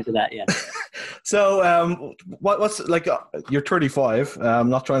 10% of that. Yeah. So what's like? You're 35. I'm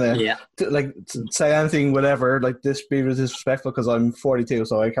not trying to say anything, whatever. Like this, be disrespectful because I'm 42,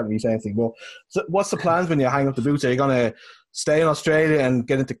 so I can't really say anything. But so what's the plans when you hang up the boots? Are you gonna stay in Australia and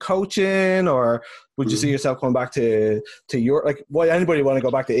get into coaching, or would you see yourself going back to Europe? Like, why anybody want to go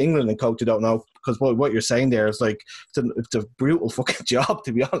back to England and coach? I don't know, because what you're saying there is like it's a brutal fucking job,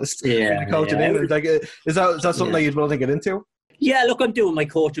 to be honest. Yeah, coaching in England. Like, is that something that you'd want to get into? Yeah, look, I'm doing my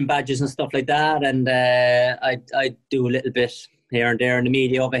coaching badges and stuff like that, and I do a little bit here and there in the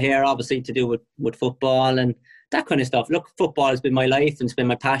media over here, obviously to do with football and that kind of stuff. Look, football has been my life and it's been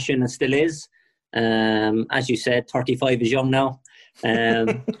my passion and still is. As you said, 35 is young now. So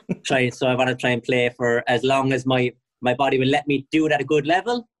I want to try and play for as long as my body will let me do it at a good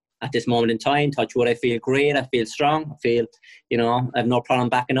level. At this moment in time, touch wood, I feel great. I feel strong. I feel, I have no problem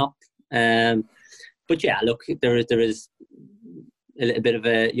backing up. But yeah, look, there is a little bit of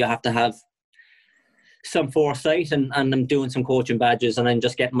you have to have some foresight, and I'm doing some coaching badges and I'm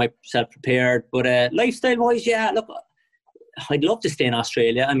just getting myself prepared. But lifestyle wise, yeah, look, I'd love to stay in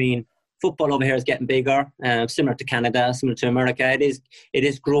Australia. I mean, football over here is getting bigger, similar to Canada, similar to America. It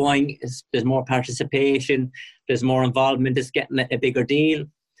is growing. There's more participation. There's more involvement. It's getting a bigger deal.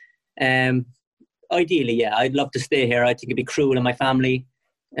 Ideally, yeah, I'd love to stay here. I think it'd be cruel on my family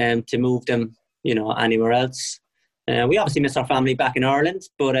to move them, anywhere else. We obviously miss our family back in Ireland,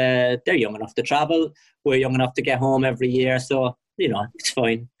 but they're young enough to travel. We're young enough to get home every year, so it's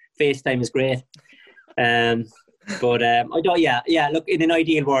fine. FaceTime is great. But I don't. Yeah. Look, in an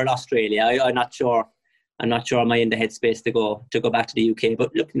ideal world, Australia. I'm not sure. Am I in the headspace to go back to the UK?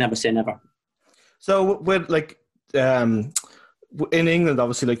 But look, never say never. So with in England,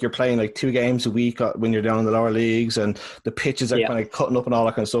 obviously, you're playing 2 games a week when you're down in the lower leagues, and the pitches are kind of cutting up and all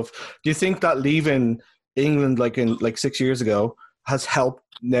that kind of stuff. Do you think that leaving England in 6 years ago has helped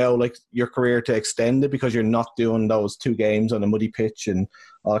now your career to extend it because you're not doing those 2 games on a muddy pitch and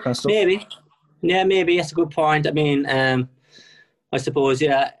all that kind of stuff? Maybe. Yeah, maybe. That's a good point. I mean, I suppose,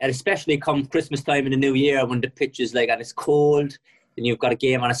 yeah, and especially come Christmas time in the new year when the pitch is and it's cold, and you've got a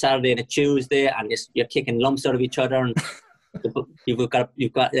game on a Saturday and a Tuesday, and you're kicking lumps out of each other, and you've got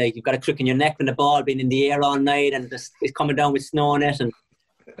a crick in your neck from the ball being in the air all night, and it's coming down with snow on it, and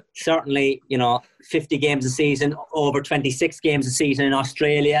certainly 50 games a season, over 26 games a season in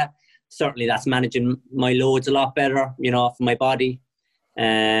Australia. Certainly, that's managing my loads a lot better, for my body.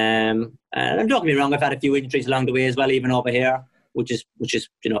 And don't get me wrong, I've had a few injuries along the way as well, even over here, which is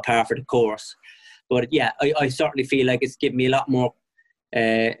par for the course. But yeah, I certainly feel like it's given me a lot more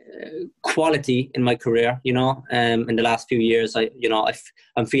quality in my career. In the last few years,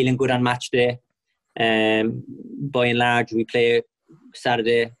 I'm feeling good on match day. By and large, we play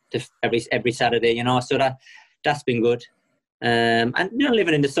Saturday to every Saturday. So that's been good. And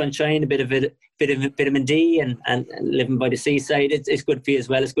living in the sunshine, a bit of vitamin D, and living by the seaside, it's good for you as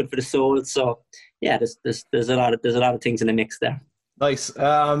well. It's good for the soul. So yeah, there's a lot of things in the mix there. Nice.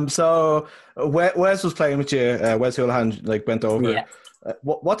 So Wes was playing with you. Wes Houlihan went over. Yeah.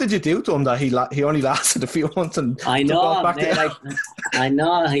 What did you do to him that he only lasted a few months? And I know, man, I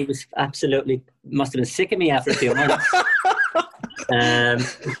know he was absolutely must have been sick of me after a few months.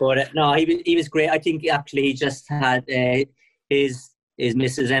 But no, he was great. I think actually he just had his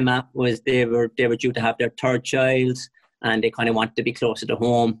Mrs. Emma they were due to have their 3rd child, and they kind of wanted to be closer to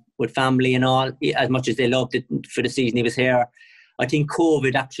home with family and all. As much as they loved it for the season he was here, I think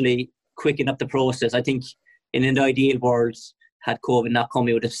COVID actually quickened up the process. I think in an ideal world, had COVID not come,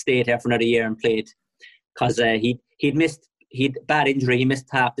 he would have stayed here for another year and played, because he'd bad injury. He missed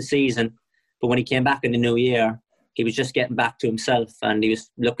half the season, but when he came back in the new year, he was just getting back to himself, and he was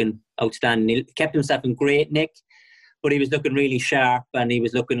looking outstanding. He kept himself in great nick, but he was looking really sharp, and he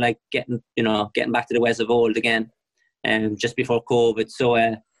was looking like getting back to the Wes of old again, just before COVID. So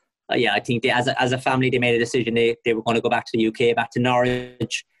I think as a family, they made a decision. They were going to go back to the UK, back to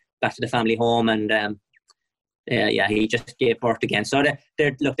Norwich, back to the family home, and he just gave birth again. So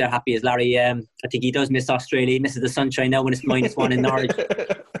they're happy as Larry. I think he does miss Australia. He misses the sunshine now when it's -1 in Norwich.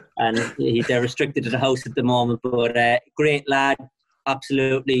 And they're restricted to the house at the moment. But great lad,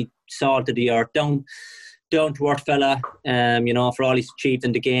 absolutely salt of the earth, down to earth fella. For all he's achieved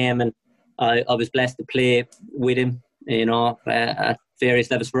in the game, and I was blessed to play with him. At various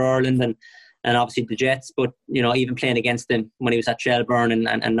levels for Ireland and obviously the Jets. But even playing against him when he was at Shelbourne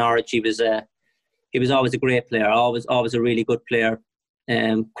and Norwich, he was always a great player. Always a really good player.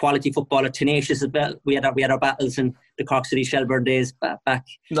 Quality footballer, tenacious as well. We had our battles in the Cork City Shelbourne days back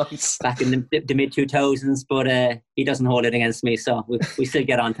nice. Back in the mid 2000s, but he doesn't hold it against me, so we still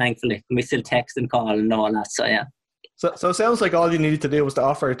get on, thankfully, and we still text and call and all that. So yeah. So it sounds like all you needed to do was to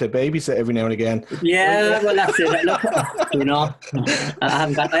offer to babysit every now and again. Yeah, well that's it. Look, I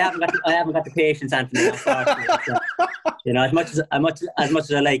haven't got the patience, Anthony. Unfortunately. So, as much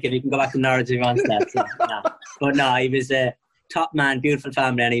as I like him, he can go back to Norwich if he wants that. So, no. But no, he was a top man, beautiful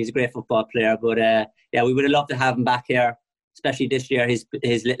family, and he was a great football player. But we would have loved to have him back here, especially this year. His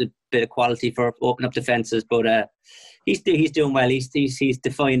little bit of quality for opening up defences, but he's doing well. He's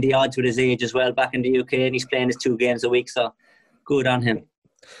defying the odds with his age as well back in the UK, and he's playing his 2 games a week. So good on him.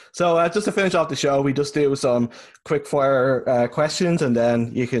 So just to finish off the show, we just do some quick fire questions, and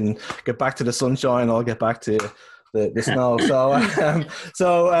then you can get back to the sunshine. I'll get back to the snow. So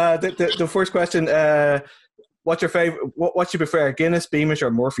the first question: what's your favorite? What you prefer, Guinness, Beamish, or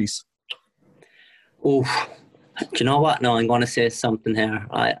Murphy's? Oh, do you know what? No, I'm going to say something here.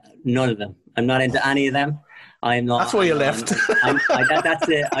 None of them. I'm not into any of them. I'm not. That's why you left. That's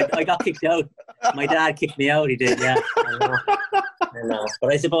it. I got kicked out. My dad kicked me out. He did. Yeah. I know.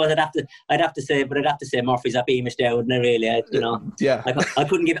 But I suppose I'd have to say Murphy's at Beamish there, wouldn't I? Really? Yeah. I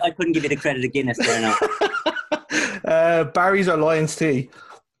couldn't give you the credit of Guinness there now. Barry's or Lions tea?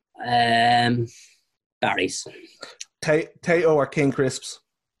 Barry's. Tato or King Crisps?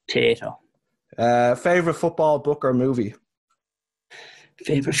 Tato. Favourite football book or movie?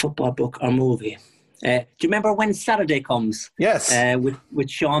 Favourite football book or movie? Do you remember When Saturday Comes? Yes. With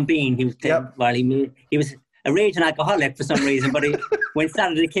Sean Bean. He was he was a raging alcoholic for some reason, but when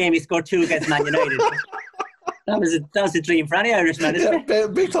Saturday came, he scored 2 against Man United. That was a dream for any Irishman, isn't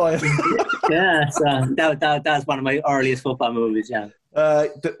it? Big time. Yeah, so that was one of my earliest football movies. Yeah.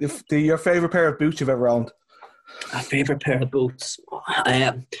 Your favourite pair of boots you've ever owned? My favourite pair of boots.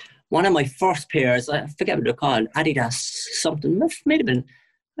 One of my first pairs, I forget what they're called, Adidas something. Might have been.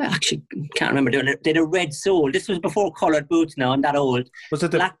 I actually can't remember. They had a red sole. This was before coloured boots. Now I'm that old. Was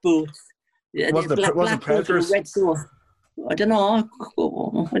it black boots? Was it Predators? Red sole. I don't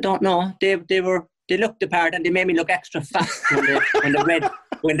know. They looked the part, and they made me look extra fast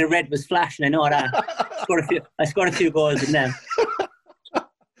when the red was flashing. I know that. I scored a few goals in them.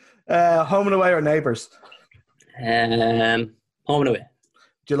 Home and away or neighbours? Home and away.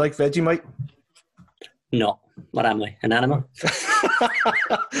 Do you like Vegemite? No. What am I? An animal?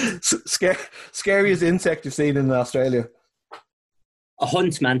 Scariest insect you've seen in Australia? A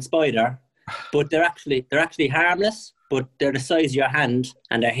huntsman spider, but they're actually harmless. But they're the size of your hand,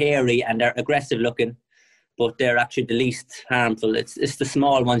 and they're hairy and they're aggressive looking. But they're actually the least harmful. It's the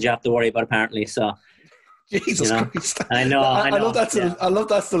small ones you have to worry about, apparently. So, Jesus Christ! I know. I love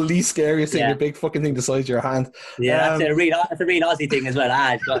that's the least scariest thing. The big fucking thing the size of your hand. Yeah, that's a real Aussie thing as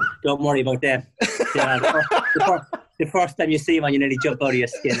well. Don't worry about them. The first time you see one, you nearly jump out of your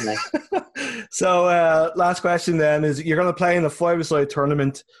skin. Like. So, last question then is: you're going to play in a 5-a-side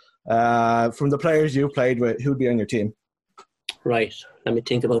tournament. From the players you played with, who'd be on your team? Right, let me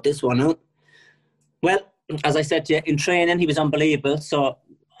think about this one. Huh? Well, as I said to you, in training he was unbelievable, so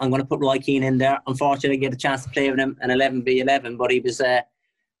I'm going to put Roy Keane in there. Unfortunately, I get a chance to play with him an 11v11, but he was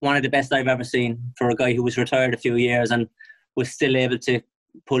one of the best I've ever seen for a guy who was retired a few years and was still able to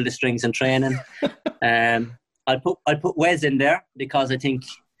pull the strings in training. I'll put Wes in there because I think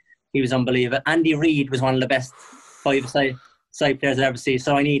he was unbelievable. Andy Reid was one of the best 5-a-side players I've ever seen.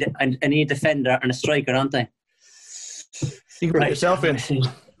 So I need a defender and a striker, don't I? You can put yourself in.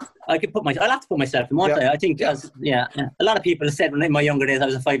 I'll have to put myself in, won't I? I think, a lot of people have said in my younger days I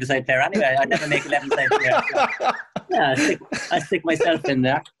was a 5-a-side player anyway. I'd never make 11-a-side player. So, I stick myself in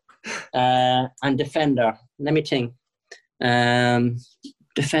there. And defender. Let me think.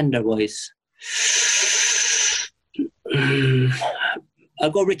 Defender-wise.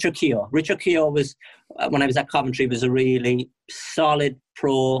 I'll go Richard Keogh. Richard Keogh was, when I was at Coventry, was a really solid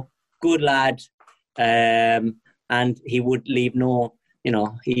pro, good lad, and he would leave nothing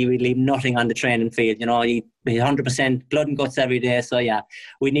on the training field. He 100% blood and guts every day. So yeah,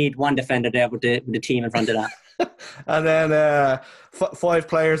 we need one defender there with the team in front of that. And then 5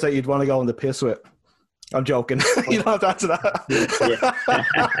 players that you'd want to go on the piss with. I'm joking. You don't have to answer that.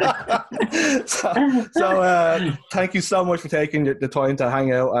 So thank you so much for taking the time to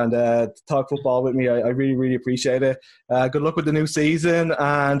hang out and talk football with me. I really, really appreciate it. Good luck with the new season.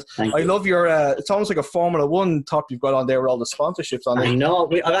 And I love your, it's almost like a Formula 1 top you've got on there with all the sponsorships on it. I know.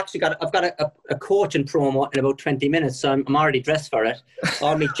 I've got a coaching promo in about 20 minutes, so I'm already dressed for it.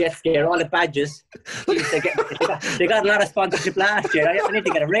 All my jet ski, all the badges. They got a lot of sponsorship last year. I need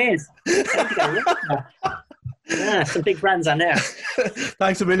to get a raise. Yeah, some big brands on there.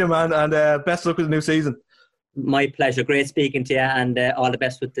 Thanks a million, man, and best luck with the new season. My pleasure. Great speaking to you, and all the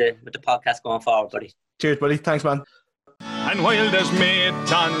best with the podcast going forward, buddy. Cheers, buddy. Thanks, man. And while there's meat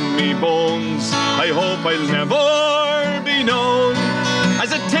on me bones, I hope I'll never be known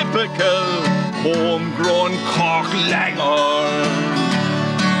as a typical homegrown Cork langer.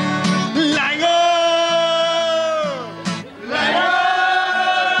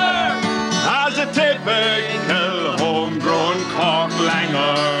 Typical homegrown Cork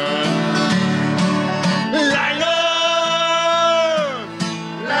langer.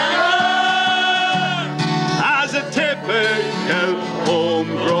 As a typical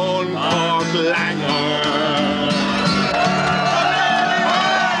homegrown Cork langer.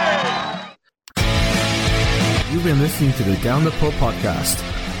 You've been listening to the Down the Pub podcast,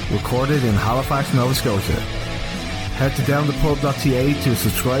 recorded in Halifax, Nova Scotia. Head to downthepub.ca to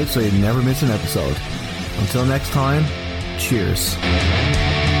subscribe so you never miss an episode. Until next time, cheers.